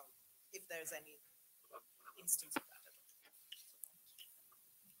 if there's any instance of that at all.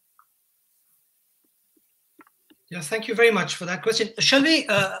 Yeah, thank you very much for that question. Shall we,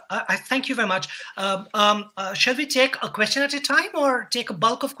 I thank you very much. Shall we take a question at a time or take a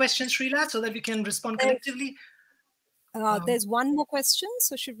bulk of questions, Srila, so that we can respond collectively? There's one more question,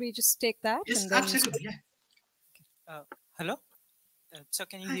 so should we just take that? Yes, and then absolutely. Yeah. Hello? So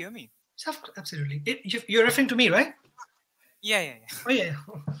can you hear me? Absolutely. You're referring to me, right? Yeah. Oh, yeah.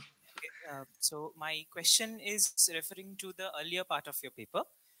 So my question is referring to the earlier part of your paper,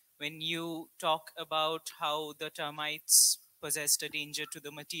 when you talk about how the termites possessed a danger to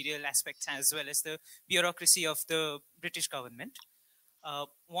the material aspects as well as the bureaucracy of the British government.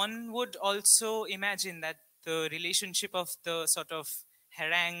 One would also imagine that the relationship of the sort of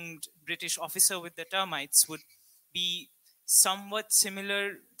harangued British officer with the termites would be somewhat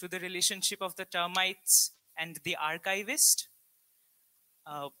similar to the relationship of the termites and the archivist.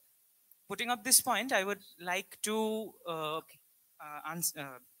 Putting up this point, I would like to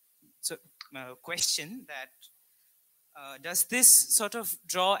question that does this sort of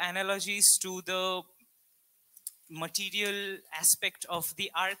draw analogies to the material aspect of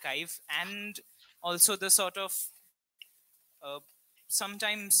the archive and also the sort of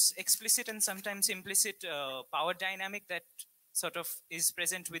sometimes explicit and sometimes implicit power dynamic that sort of is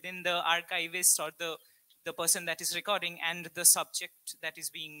present within the archivist or the person that is recording and the subject that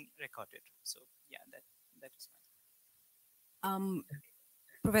is being recorded? So yeah, that is fine.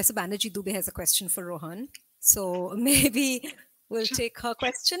 Professor Banerjee Dube has a question for Rohan. So maybe we'll take her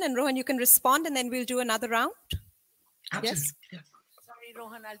question, and Rohan, you can respond, and then we'll do another round. Absolutely. Yes? Yeah. Sorry,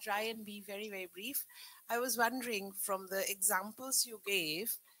 Rohan, I'll try and be very, very brief. I was wondering, from the examples you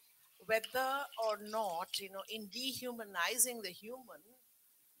gave, whether or not, in dehumanizing the human,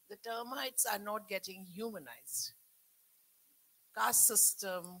 the termites are not getting humanized. Caste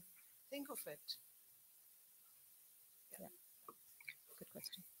system, think of it. Yeah. Good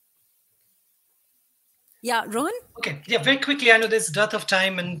question. Yeah, Rohan? Okay. Yeah, very quickly. I know there's dearth of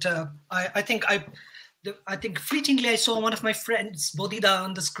time, and I think fleetingly I saw one of my friends, Bodhida,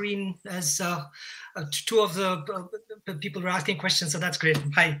 on the screen as two of the people were asking questions. So that's great.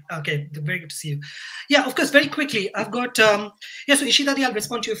 Hi. Okay. Very good to see you. Yeah, of course. Very quickly, I've got so Ishita-di, I'll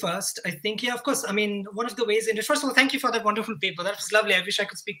respond to you first. I think, yeah, of course. I mean, one of the ways in it. First of all, thank you for that wonderful paper. That was lovely. I wish I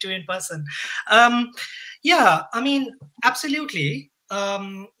could speak to you in person. Yeah, I mean, absolutely.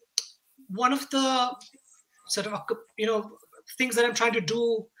 One of the sort of things that I'm trying to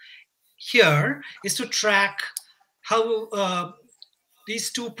do here is to track how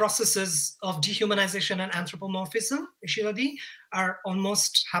these two processes of dehumanization and anthropomorphism, Ishita-di, are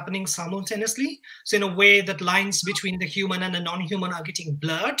almost happening simultaneously. So in a way that lines between the human and the non-human are getting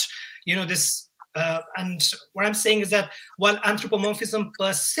blurred. And what I'm saying is that while anthropomorphism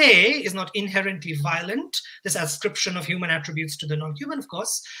per se is not inherently violent, this ascription of human attributes to the non-human, of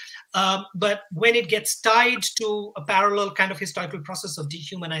course, but when it gets tied to a parallel kind of historical process of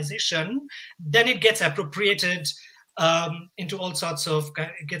dehumanization, then it gets appropriated into all sorts of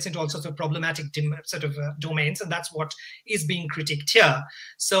problematic domains, and that's what is being critiqued here.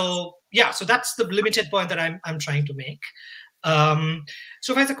 So yeah, so that's the limited point that I'm trying to make.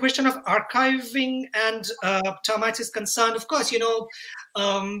 So as a question of archiving and termites is concerned, of course,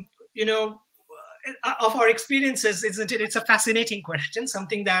 of our experiences, isn't it? It's a fascinating question,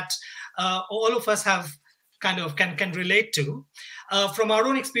 something that all of us have kind of can relate to. From our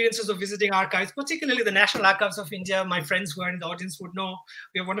own experiences of visiting archives, particularly the National Archives of India, my friends who are in the audience would know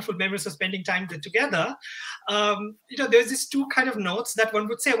we have wonderful memories of spending time there together. There's these two kind of notes that one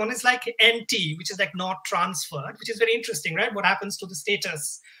would say. One is like NT, which is like not transferred, which is very interesting, right? What happens to the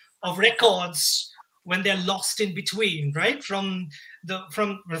status of records when they're lost in between, right? From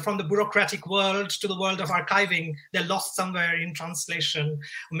the bureaucratic world to the world of archiving, they're lost somewhere in translation,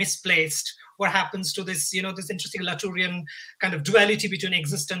 misplaced. What happens to this, this interesting Latourian kind of duality between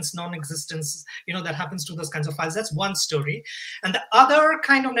existence, non-existence, that happens to those kinds of files. That's one story. And the other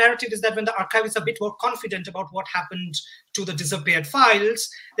kind of narrative is that when the archive is a bit more confident about what happened to the disappeared files,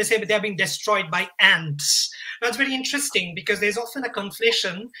 they say they're being destroyed by ants. Now, it's very interesting because there's often a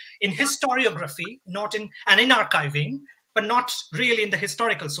conflation in historiography, and in archiving, but not really in the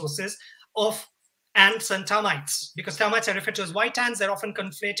historical sources, of ants and termites, because termites are referred to as white ants. They're often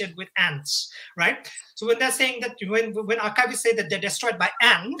conflated with ants, right? So when they're saying that, when archivists say that they're destroyed by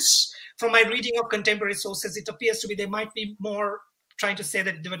ants, from my reading of contemporary sources, it appears to be they might be more trying to say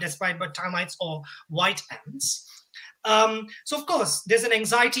that they were destroyed by termites or white ants. So of course, there's an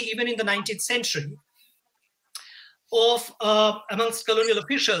anxiety even in the 19th century of amongst colonial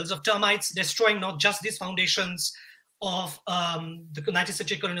officials of termites destroying not just these foundations of the 19th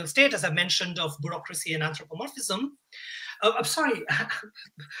century colonial state, as I mentioned, of bureaucracy and anthropomorphism,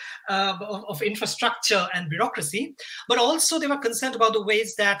 of infrastructure and bureaucracy, but also they were concerned about the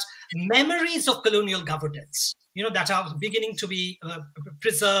ways that memories of colonial governance, that are beginning to be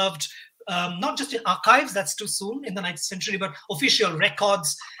preserved, not just in archives, that's too soon in the 19th century, but official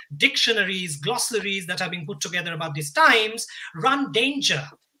records, dictionaries, glossaries that are being put together about these times, run danger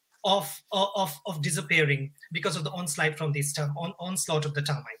of disappearing because of the onslaught from these onslaught of the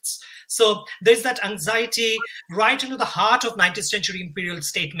termites. So there's that anxiety right into the heart of 19th century imperial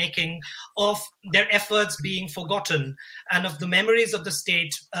state making, of their efforts being forgotten and of the memories of the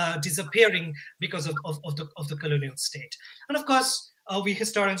state disappearing because of the colonial state. And of course, we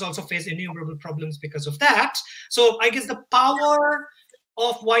historians also face innumerable problems because of that. So I guess the power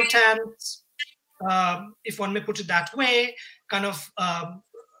of white ants, if one may put it that way, kind of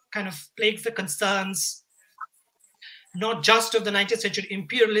plagues the concerns not just of the 19th century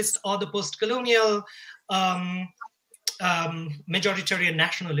imperialist or the post-colonial majoritarian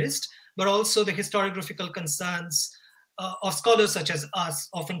nationalist, but also the historiographical concerns of scholars such as us,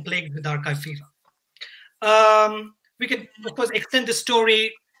 often plagued with archive fever. We could, of course, extend the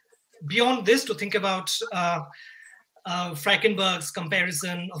story beyond this to think about Frankenberg's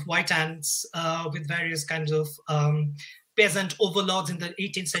comparison of white ants with various kinds of peasant overlords in the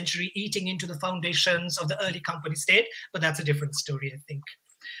 18th century eating into the foundations of the early company state, but that's a different story, I think.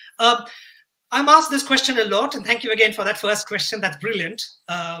 I'm asked this question a lot, and thank you again for that first question. That's brilliant,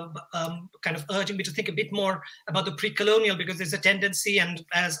 kind of urging me to think a bit more about the pre-colonial, because there's a tendency, and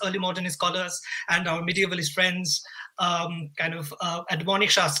as early modernist scholars and our medievalist friends kind of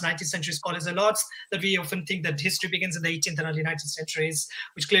admonish us, 19th century scholars, a lot, that we often think that history begins in the 18th and early 19th centuries,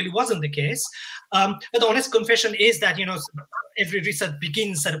 which clearly wasn't the case. But the honest confession is that, every research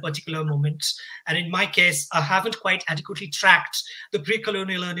begins at a particular moment. And in my case, I haven't quite adequately tracked the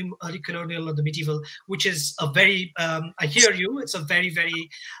pre-colonial and early colonial or the medieval, which is a very, I hear you, it's a very, very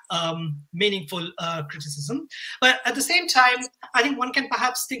meaningful criticism. But at the same time, I think one can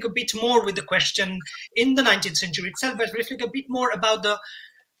perhaps think a bit more with the question in the 19th century itself, but reflect a bit more about the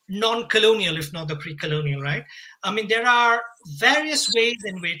non-colonial, if not the pre-colonial, right? I mean, there are various ways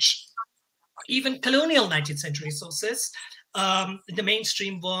in which even colonial 19th century sources, the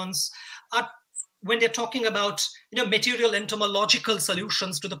mainstream ones, are, when they're talking about material entomological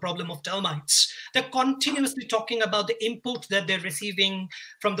solutions to the problem of termites, they're continuously talking about the input that they're receiving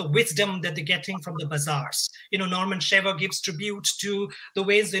from the wisdom that they're getting from the bazaars. Norman Shaver gives tribute to the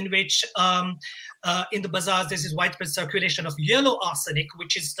ways in which in the bazaars there's this widespread circulation of yellow arsenic,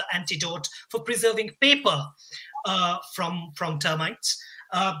 which is the antidote for preserving paper from termites.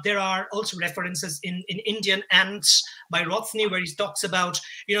 There are also references in Indian Ants by Rothney, where he talks about,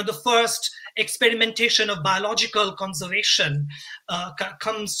 the first experimentation of biological conservation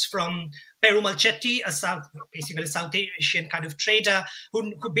comes from Perumal Chetty, basically a South Asian kind of trader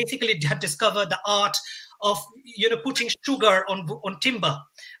who basically had discovered the art of putting sugar on timber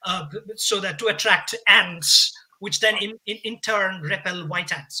so that to attract ants, which then in turn repel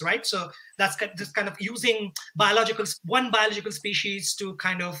white ants, right? So that's this kind of using one biological species to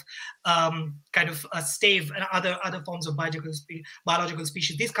kind of stave other forms of biological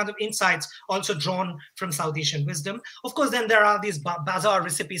species. These kinds of insights also drawn from South Asian wisdom. Of course, then there are these bazaar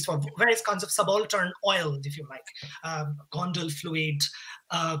recipes for various kinds of subaltern oil, if you like, gondol fluid,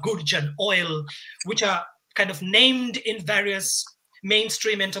 gurjan oil, which are kind of named in various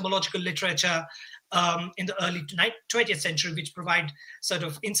mainstream entomological literature in the early 20th century, which provide sort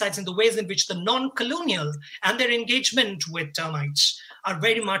of insights in the ways in which the non-colonial and their engagement with termites are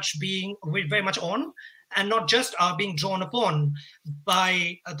very much on, and not just are being drawn upon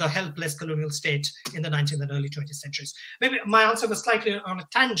by the helpless colonial state in the 19th and early 20th centuries. Maybe my answer was slightly on a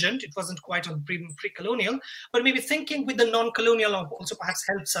tangent. It wasn't quite on pre-colonial, but maybe thinking with the non-colonial also perhaps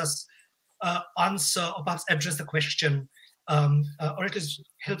helps us answer or perhaps address the question, or at least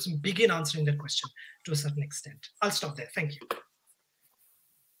helps me begin answering that question to a certain extent. I'll stop there. Thank you.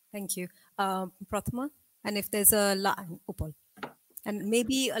 Thank you. Prathama, and if there's a Upal. And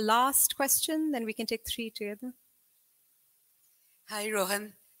maybe a last question, then we can take three together. Hi,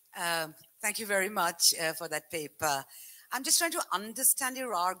 Rohan. Thank you very much for that paper. I'm just trying to understand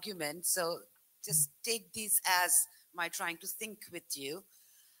your argument. So just take these as my trying to think with you.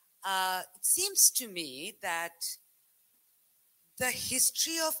 It seems to me that the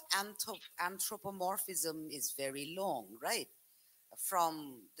history of anthropomorphism is very long, right?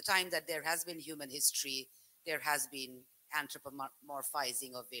 From the time that there has been human history, there has been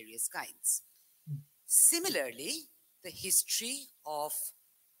anthropomorphizing of various kinds. Similarly, the history of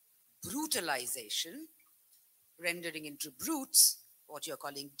brutalization, rendering into brutes, what you're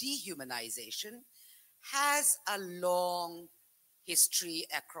calling dehumanization, has a long history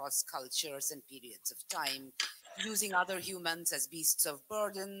across cultures and periods of time, using other humans as beasts of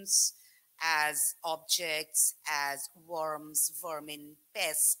burdens, as objects, as worms, vermin,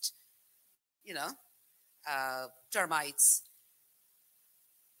 pest, termites.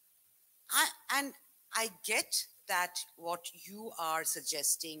 And I get that what you are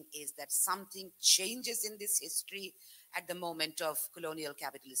suggesting is that something changes in this history at the moment of colonial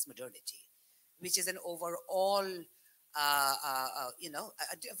capitalist modernity, which is an overall, a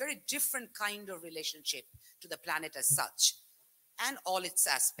very different kind of relationship to the planet as such, and all its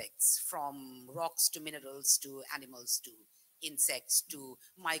aspects, from rocks to minerals to animals to insects to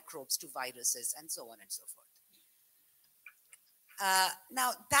microbes to viruses and so on and so forth.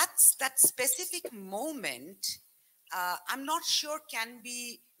 Now, that specific moment, I'm not sure can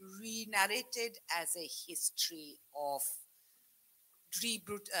be re-narrated as a history of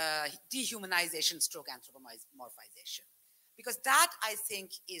dehumanization stroke anthropomorphization. Because that, I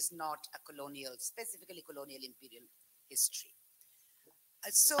think, is not a colonial, specifically colonial imperial history.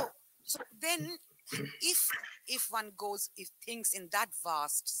 So then, if one thinks in that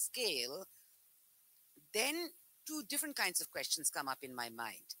vast scale, then two different kinds of questions come up in my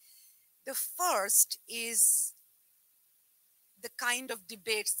mind. The first is the kind of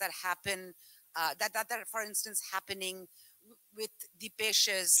debates that happen, that are, for instance, happening with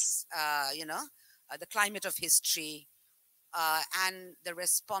Depeche's, the climate of history, and the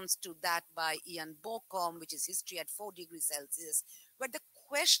response to that by Ian Bocom, which is history at 4 degrees Celsius, where the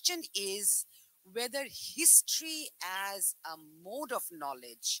question is whether history as a mode of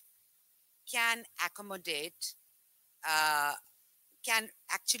knowledge can accommodate, can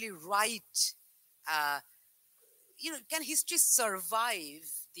actually write, can history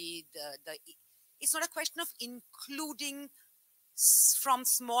survive it's not a question of including from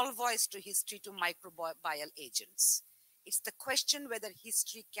small voice to history to microbial agents. It's the question whether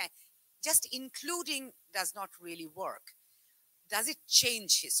history can, just including does not really work. Does it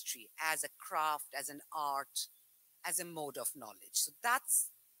change history as a craft, as an art, as a mode of knowledge? So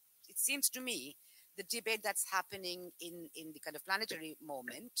it seems to me, the debate that's happening in the kind of planetary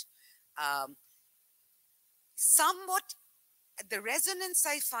moment, somewhat the resonance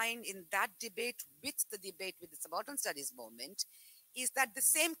I find in that debate with the subaltern studies moment is that the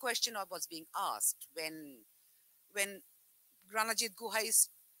same question was being asked when Ranajit Guha is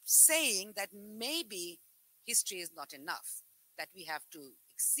saying that maybe history is not enough, that we have to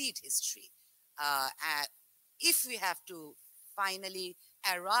exceed history if we have to finally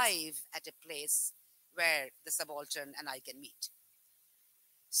arrive at a place where the subaltern and I can meet.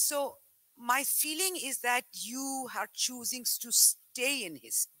 So my feeling is that you are choosing to stay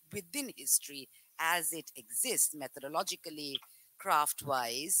within history as it exists, methodologically,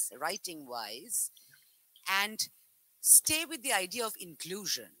 craft-wise, writing-wise, and stay with the idea of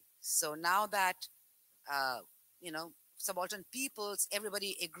inclusion. So now that, subaltern peoples,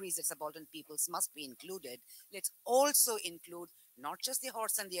 everybody agrees that subaltern peoples must be included, let's also include not just the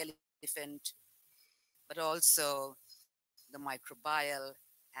horse and the elephant, but also the microbial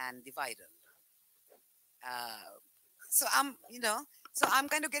and the viral. So I'm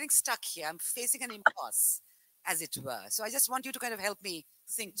kind of getting stuck here. I'm facing an impasse, as it were. So I just want you to kind of help me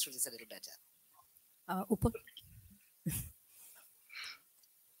think through this a little better. Upal?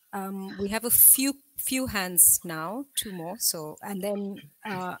 We have a few hands now, 2 more. So, and then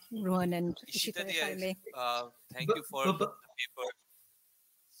Rohan and Ishita, if I may. Thank you for the paper.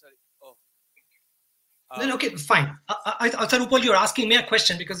 Sorry. Oh. No, okay, fine. I thought, Upal, you were asking me a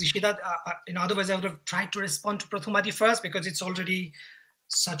question because Ishita, otherwise I would have tried to respond to Prathumadi first because it's already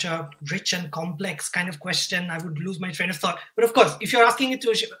such a rich and complex kind of question. I would lose my train of thought. But of course, if you're asking it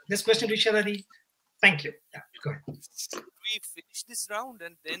to this question to Ishita, thank you. Yeah, go ahead. Should we finish this round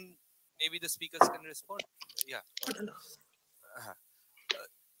and then maybe the speakers can respond? Yeah.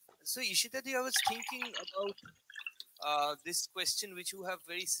 So Ishita, I was thinking about this question which you have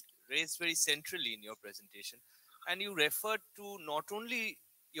raised very centrally in your presentation, and you referred to not only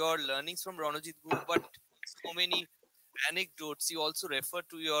your learnings from Ranajit Guha, but so many anecdotes. You also referred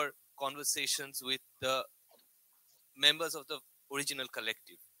to your conversations with the members of the original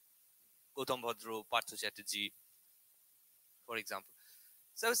collective. Gautam Bhadra, Partha Chatterjee, for example.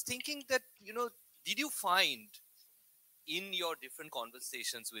 So I was thinking that, did you find in your different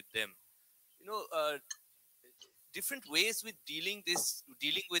conversations with them, different ways with dealing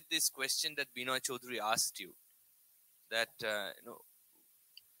with this question that Binoy Chaudhary asked you, that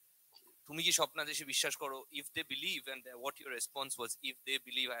তুমি কি স্বপ্নাদেশে বিশ্বাস করো, if they believe, and what your response was, if they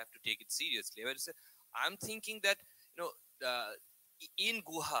believe, I have to take it seriously. I'm thinking that in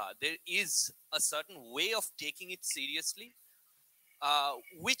Guha there is a certain way of taking it seriously,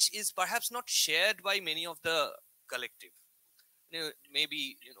 which is perhaps not shared by many of the collective. Maybe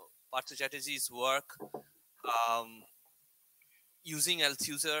Partha Chatterjee's work, using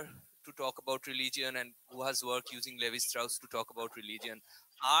Althusser to talk about religion, and Guha's work using Levi-Strauss to talk about religion,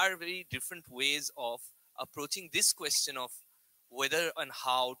 are very different ways of approaching this question of whether and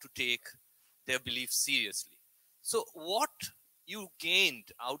how to take their beliefs seriously. So what you gained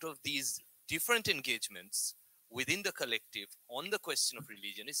out of these different engagements within the collective on the question of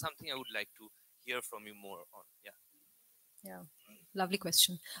religion is something I would like to hear from you more on. Yeah, lovely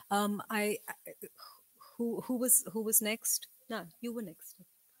question. Who was next? No, you were next.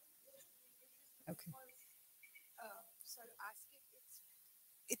 Okay.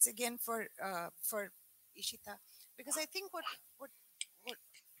 It's again for Ishita, because I think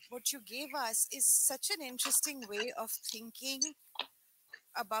what you gave us is such an interesting way of thinking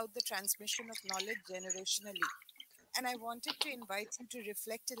about the transmission of knowledge generationally. And I wanted to invite you to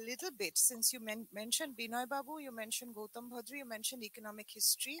reflect a little bit, since you mentioned Binoy Babu, you mentioned Gautam Bhadra, you mentioned economic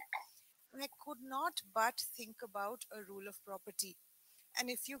history. And I could not but think about a rule of property. And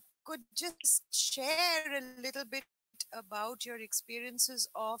if you could just share a little bit about your experiences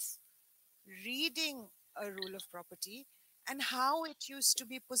of reading a rule of property and how it used to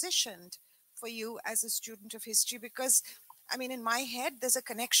be positioned for you as a student of history, because I mean, in my head, there's a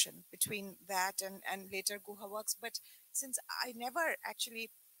connection between that and later Guha works. But since I never actually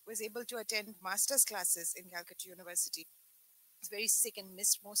was able to attend master's classes in Calcutta University, I was very sick and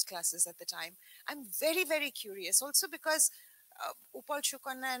missed most classes at the time. I'm very, very curious also because Upal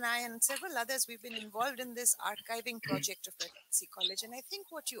Shukonna and I and several others, we've been involved in this archiving project of Presidency College. And I think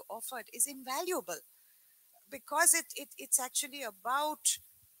what you offered is invaluable because it's actually about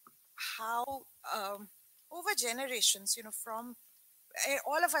how over generations, from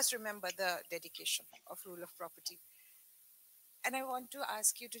all of us remember the dedication of rule of property. And I want to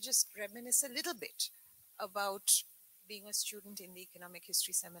ask you to just reminisce a little bit about being a student in the economic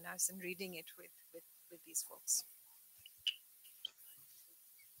history seminars and reading it with these folks.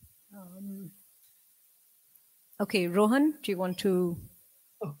 Okay, Rohan, do you want to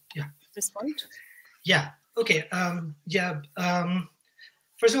respond? Yeah, okay.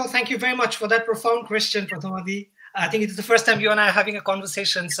 First of all, thank you very much for that profound question, Prathamadi. I think it's the first time you and I are having a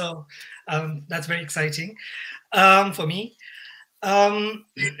conversation, so that's very exciting for me.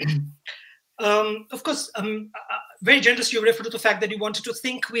 Of course, very generous you refer to the fact that you wanted to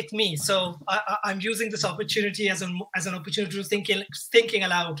think with me. So I'm using this opportunity as an opportunity to thinking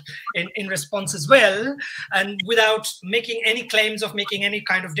aloud in response as well, and without making any claims of making any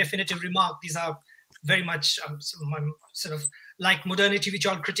kind of definitive remark. These are very much sort of like modernity, which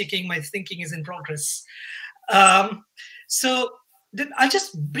all critiquing, my thinking is in progress. So I'll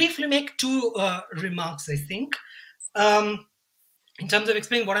just briefly make two remarks, I think. In terms of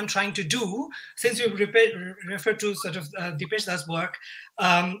explaining what I'm trying to do, since you refer to sort of Dipesh Das' work,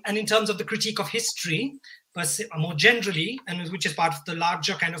 and in terms of the critique of history, but more generally, and which is part of the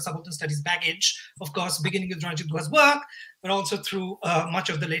larger kind of subaltern studies baggage, of course, beginning with Ranajit Guha's work, but also through much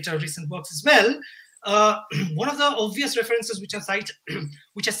of the later recent works as well. One of the obvious references which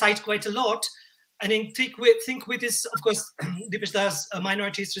I cite quite a lot, and think with is, of course, Dipesh Das'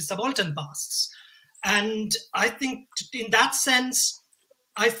 minority history subaltern pasts. And I think in that sense,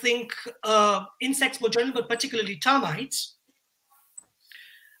 I think insects more generally, but particularly termites,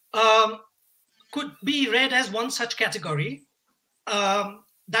 could be read as one such category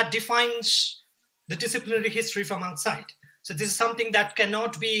that defines the disciplinary history from outside. So this is something that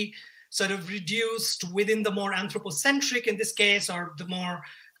cannot be sort of reduced within the more anthropocentric, in this case, or the more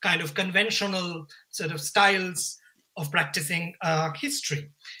kind of conventional sort of styles of practicing history.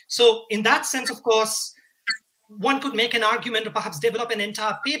 So in that sense, of course, one could make an argument or perhaps develop an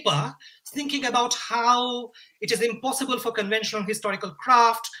entire paper thinking about how it is impossible for conventional historical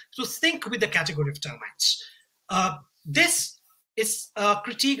craft to think with the category of termites. This is a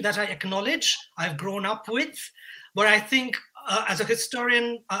critique that I acknowledge, I've grown up with, but I think as a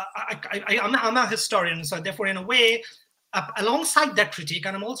historian, I'm a historian, so therefore in a way, alongside that critique,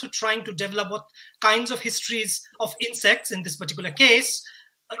 and I'm also trying to develop what kinds of histories of insects, in this particular case,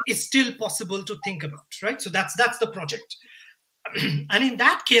 is still possible to think about, right? So that's the project. And in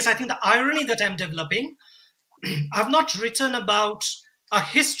that case, I think the irony that I'm developing, I've not written about a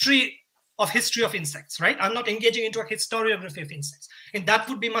history of insects, right? I'm not engaging into a historiography of insects. And that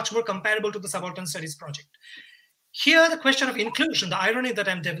would be much more comparable to the subaltern studies project. Here, the question of inclusion, the irony that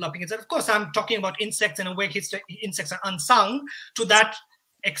I'm developing is that, of course, I'm talking about insects in a way insects are unsung. To that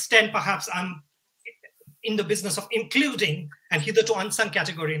extent, perhaps I'm in the business of including and hitherto unsung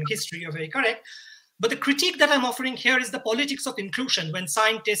category in history. You're very correct. But the critique that I'm offering here is the politics of inclusion, when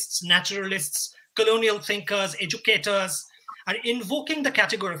scientists, naturalists, colonial thinkers, educators are invoking the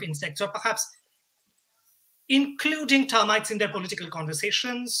category of insects, or perhaps including termites in their political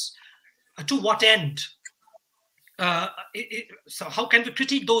conversations. To what end? So how can we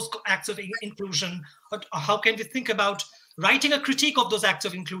critique those acts of inclusion? Or how can we think about writing a critique of those acts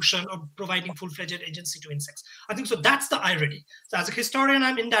of inclusion or providing full-fledged agency to insects? I think so that's the irony. So as a historian,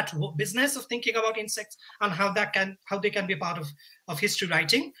 I'm in that business of thinking about insects and how they can be part of history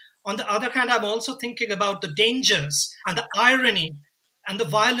writing. On the other hand, I'm also thinking about the dangers and the irony and the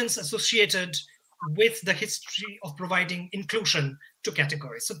violence associated with the history of providing inclusion to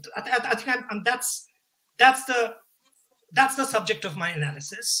categories. So I think that's the subject of my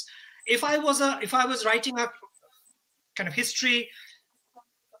analysis. If I was writing a kind of history,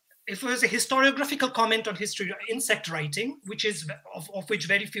 if it was a historiographical comment on history, insect writing, which is of which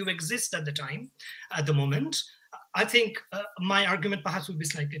very few exist at the moment, I think my argument perhaps would be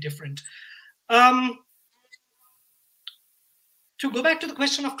slightly different. To go back to the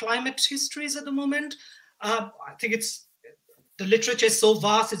question of climate histories at the moment, I think the literature is so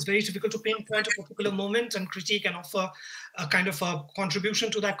vast, it's very difficult to pinpoint a particular moment and critique and offer a kind of a contribution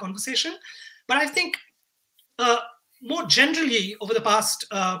to that conversation. But I think more generally, over the past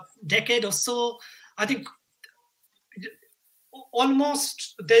decade or so, I think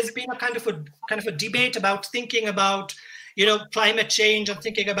almost there's been a kind of a debate about thinking about climate change and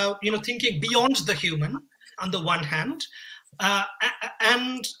thinking about thinking beyond the human on the one hand,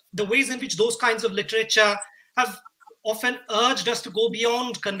 and the ways in which those kinds of literature have often urged us to go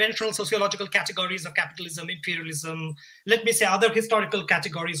beyond conventional sociological categories of capitalism, imperialism, let me say other historical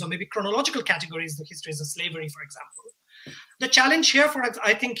categories, or maybe chronological categories, the histories of slavery, for example. The challenge here,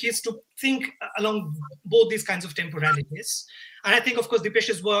 I think, is to think along both these kinds of temporalities. And I think, of course,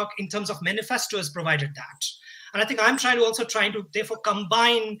 Dipesh's work in terms of manifesto has provided that. And I think I'm trying to therefore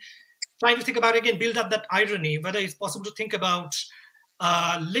combine, trying to think about, again, build up that irony, whether it's possible to think about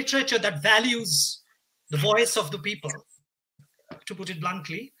literature that values the voice of the people, to put it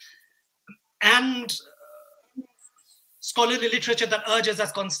bluntly, and scholarly literature that urges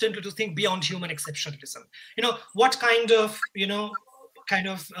us constantly to think beyond human exceptionalism. What kind of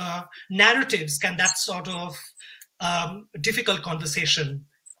narratives can that sort of difficult conversation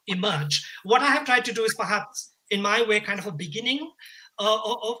emerge? What I have tried to do is perhaps, in my way, kind of a beginning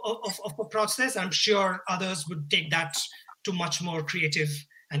of a process. I'm sure others would take that to much more creative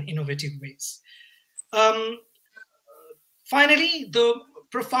and innovative ways. Finally, the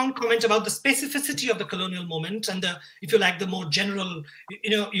profound comment about the specificity of the colonial moment and the, if you like, the more general,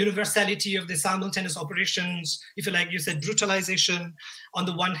 universality of the simultaneous operations, if you like, you said brutalization on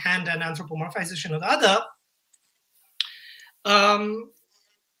the one hand and anthropomorphization on the other.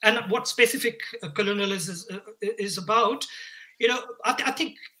 And what specific colonialism is about, I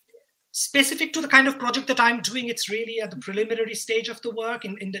think specific to the kind of project that I'm doing, it's really at the preliminary stage of the work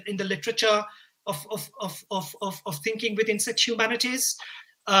in the literature of thinking with insect humanities.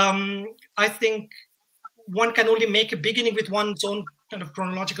 I think one can only make a beginning with one's own kind of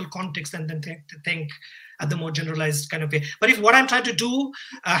chronological context and then think at the more generalized kind of way. But if what I'm trying to do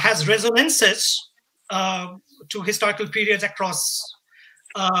has resonances to historical periods across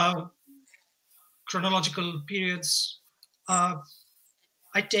chronological periods,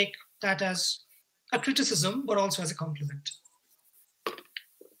 I take that as a criticism, but also as a compliment.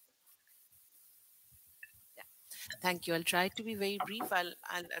 Thank you. I'll try to be very brief. I'll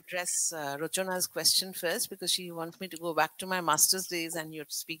address Rochona's question first, because she wants me to go back to my master's days, and you're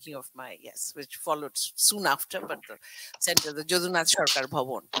speaking of my, yes, which followed soon after, but the center, the Jadunath Sarkar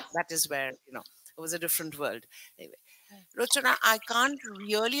Bhavan, that is where, it was a different world. Anyway, Rochona, I can't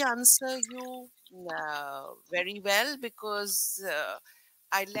really answer you very well, because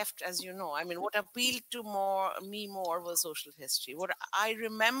I left, as you know. I mean, what appealed to me more was social history. What I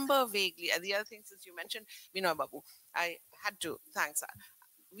remember vaguely, and the other thing, since you mentioned Binoy Babu, I had to, thanks.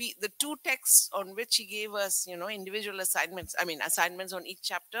 The two texts on which he gave us, individual assignments, assignments on each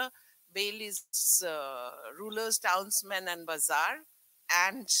chapter, Bailey's Rulers, Townsmen, and Bazaar,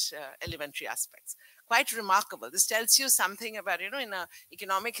 and elementary aspects. Quite remarkable. This tells you something about, in a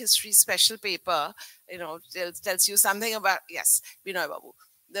economic history special paper, tells you something about, yes, Binoy Babu.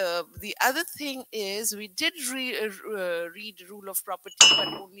 The other thing is we did read Rule of Property, but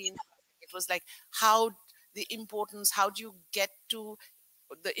only it was like how the importance, how do you get to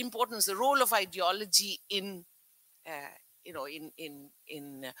the importance, the role of ideology in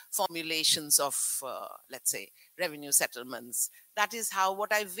in formulations of, let's say, revenue settlements. That is how,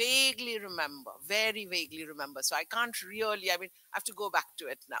 what I vaguely remember, very vaguely remember. So I can't really, I have to go back to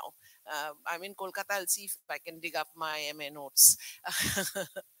it now. I'm in Kolkata, I'll see if I can dig up my MA notes.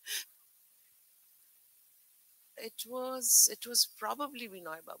 It was probably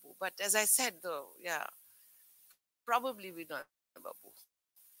Binoy Babu, but as I said, though, yeah, probably Binoy Babu.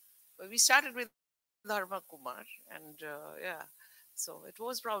 But we started with Dharma Kumar, and yeah, so it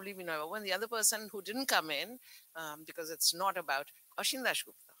was probably Binoy Babu. And the other person who didn't come in, because it's not about Ashin Dash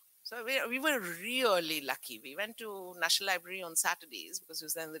Gupta. So we were really lucky. We went to National Library on Saturdays because he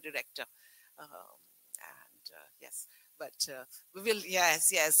was then the director. Yes, but we will,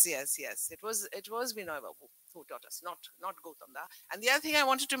 yes. It was Binoy Babu who taught us, not Gautam Da. And the other thing I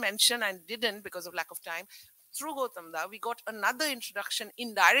wanted to mention, and didn't because of lack of time, through Gautam Da, we got another introduction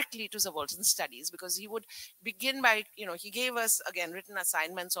indirectly to subaltern studies, because he would begin by, he gave us, again, written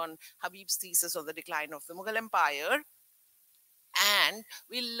assignments on Habib's thesis on the decline of the Mughal Empire. And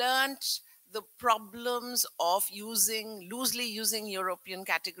we learned the problems of loosely using European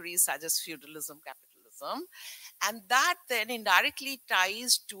categories such as feudalism, capitalism. And that then indirectly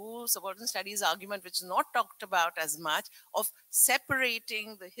ties to subaltern studies argument, which is not talked about as much, of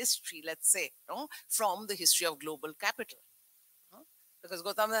separating the history, let's say, from the history of global capital. Because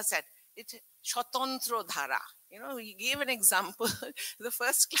Gautam Da said, it Shotantro Dhara. He gave an example, the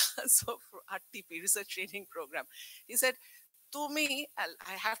first class of RTP, Research Training Program. He said, Tumi,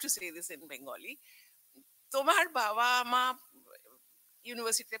 I have to say this in Bengali, Tomar Baba Ma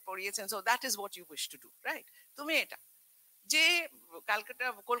university পড়িয়েছেন, so that is what you wish to do, right? তুমি এটা যে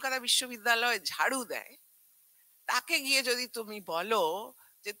কলকাতা বিশ্ববিদ্যালয় ঝাড়ু দেয়, তাকে গিয়ে যদি তুমি বলো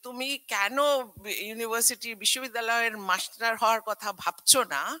যে তুমি কেন ইউনিভার্সিটি বিশ্ববিদ্যালয়ের মাস্টার হওয়ার কথা ভাবছো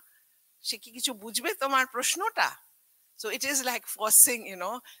না, সে কি কিছু বুঝবে তোমার প্রশ্নটা? So it is like forcing,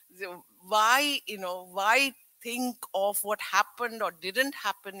 why think of what happened or didn't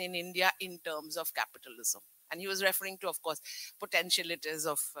happen in India in terms of capitalism. And he was referring to, of course, potentialities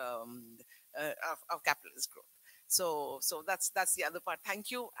of capitalist growth. So that's the other part. Thank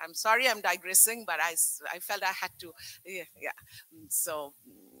you. I'm sorry I'm digressing, but I felt I had to, yeah. So,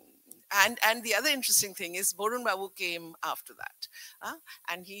 and the other interesting thing is Borun Babu came after that,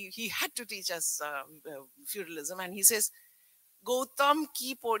 and he had to teach us feudalism, and he says, Gautam ki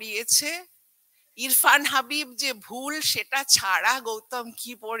পড়িয়েছে, Irfan Habib যে ভুল সেটা ছাড়া গৌতম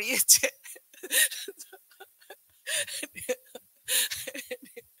কি পড়িয়েছে।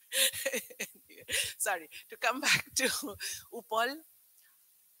 Sorry, to come back to Upal,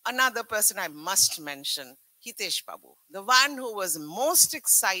 another person I must mention, Hitesh Babu, the one who was most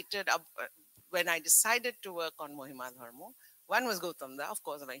excited when I decided to work on Mohima Dharma. One was Gautam Da, of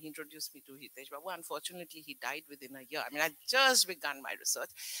course, and he introduced me to Hitesh Babu. Unfortunately, he died within a year. I just begun my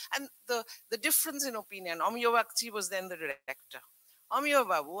research. And the difference in opinion, Amiyo Bakchi was then the director. Amiyo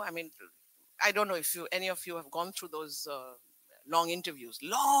Babu, I don't know if any of you have gone through those long interviews,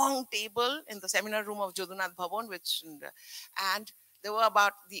 long table in the seminar room of Jadunath Bhavan, and there were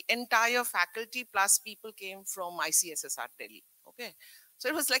about the entire faculty plus people came from ICSSR Delhi. Okay. So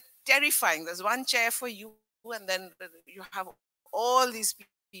it was like terrifying. There's one chair for you, and then you have all these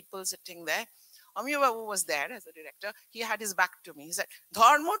people sitting there. Amiyo Babu was there as a director. He had his back to me. He said,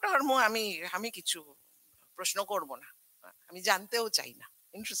 Dharmo, ami kichu proshno korbo na. Ami janteo chai na.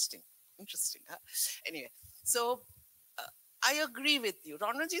 Interesting. Huh? Anyway, so I agree with you.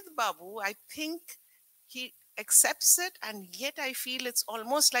 Ranajit Babu, I think he accepts it, and yet I feel it's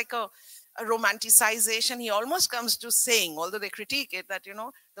almost like a romanticization. He almost comes to saying, although they critique it, that,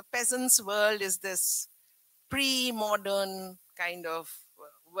 the peasant's world is this pre-modern kind of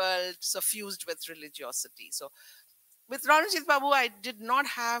world suffused with religiosity. So with Ranajit Babu, I did not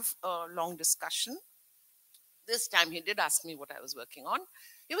have a long discussion. This time he did ask me what I was working on.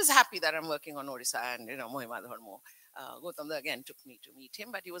 He was happy that I'm working on Orissa and, Mohima Dharma. Gautam Da again took me to meet him,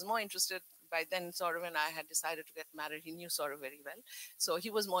 but he was more interested. By then, Saurav and I had decided to get married. He knew Saurav very well. So he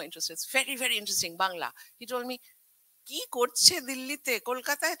was more interested. It's very, very interesting. Bangla. He told me, ki korche Dillite,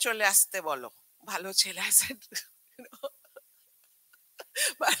 Kolkataয় চলে আসতে বলো, ভালো ছেলে। I said,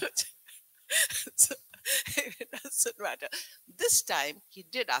 It doesn't matter. This time, he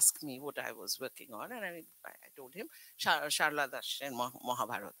did ask me what I was working on, and I told him Sharla Das and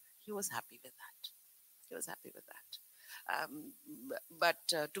Mahabharata. He was happy with that. He was happy with that. But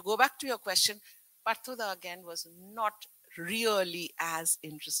to go back to your question, Parthoda again was not really as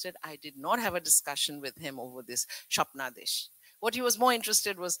interested. I did not have a discussion with him over this Shapnadesh. What he was more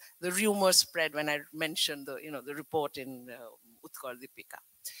interested was the rumor spread when I mentioned the report in Utkal Deepika.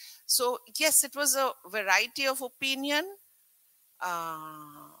 So yes, it was a variety of opinion.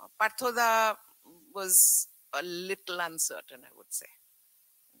 Parthoda was a little uncertain, I would say.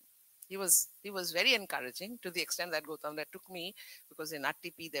 He was very encouraging to the extent that Gautam, that took me, because in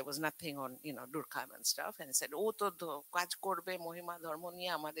RTP there was nothing on Durkheim and stuff, and he said, "Oh, to kaj korbe mohima dharmo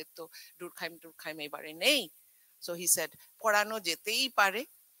niye amader to Durkheim ebare nei." So he said, "Porano jetei pare."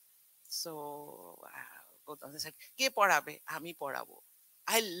 So Gautam said, "Ke porabe? Ami porabo."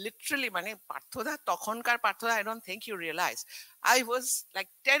 I literally, mane Parthoda, tokhonkar Parthoda, I don't think you realize. I was like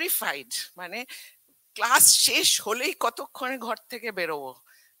terrified. Mane class shesh holei kotokkhone ghor theke berobo.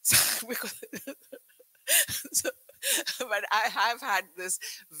 But I have had this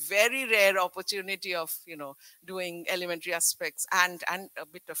very rare opportunity of doing elementary aspects and a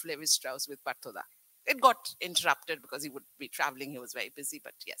bit of Levi-Strauss with Parthoda. It got interrupted because he would be traveling. He was very busy,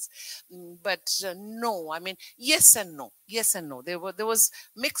 but yes. But no, I mean, yes and no. Yes and no. There was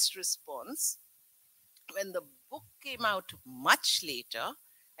mixed response. When the book came out much later,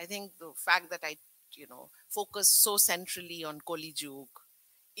 I think the fact that I, focused so centrally on Colegio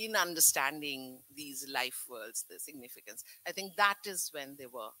in understanding these life worlds, the significance, I think that is when they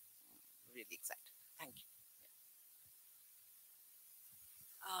were really excited. Thank you.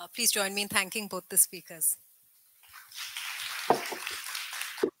 Please join me in thanking both the speakers.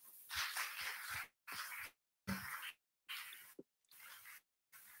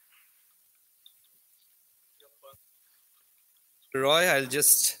 Roy, I'll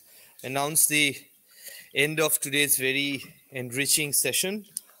just announce the end of today's very enriching session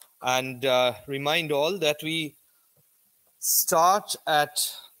and remind all that we start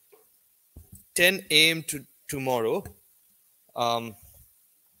at 10 a.m. tomorrow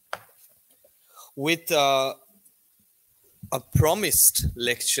with a promised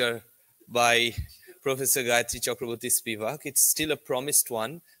lecture by Professor Gayatri Chakraborty Spivak. It's still a promised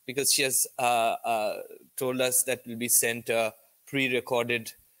one because she has told us that will be sent a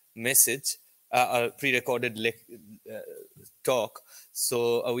pre-recorded message, a pre-recorded talk.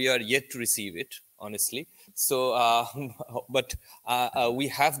 So we are yet to receive it, honestly. So, but we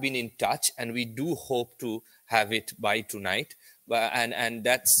have been in touch and we do hope to have it by tonight. And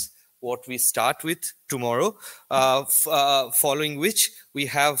that's what we start with tomorrow, following which we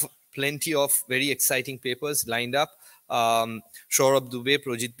have plenty of very exciting papers lined up. Saurabh Dubey,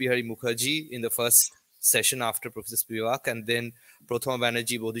 Projit Bihari Mukherjee in the first session after Professor Spivak, and then Prathama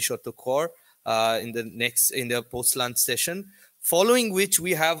Banerjee Bodhisattva Kaur in the post-lunch session. Following which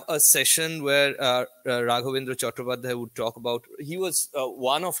we have a session where Raghavendra Chattopadhyay would talk about, he was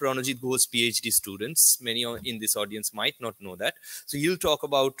one of Ranajit Guha's PhD students. Many in this audience might not know that. So he'll talk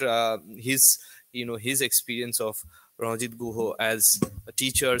about his experience of Ranajit Guha as a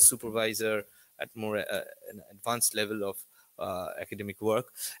teacher, supervisor at more an advanced level of academic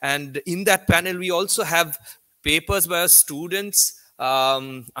work. And in that panel, we also have papers by our students,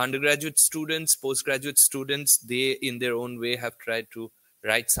 undergraduate students, postgraduate students. They, in their own way, have tried to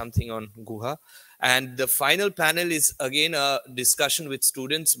write something on Guha. And the final panel is again a discussion with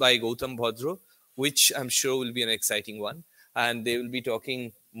students by Gautam Bhadro, which I'm sure will be an exciting one. And they will be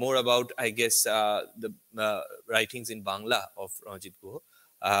talking more about, I guess, the writings in Bangla of Ranajit Guha.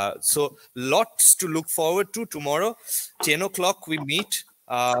 So lots to look forward to tomorrow. 10 o'clock we meet.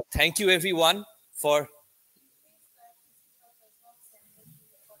 Thank you everyone for...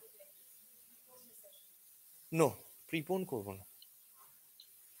 No, prepone korbo na.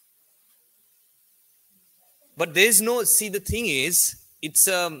 But there's no, see, the thing is, it's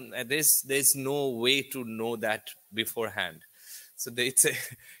there's no way to know that beforehand. So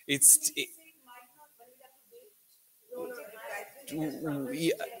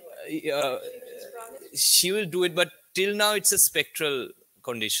she will do it, but till now it's a spectral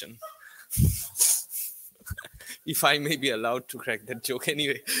condition. If I may be allowed to crack that joke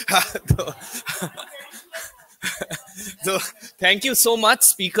anyway. So thank you so much,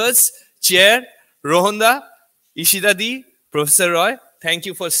 speakers, Chair, Rohan, Ishita-di, Professor Roy. Thank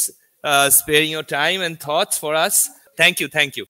you for sparing your time and thoughts for us. Thank you. Thank you.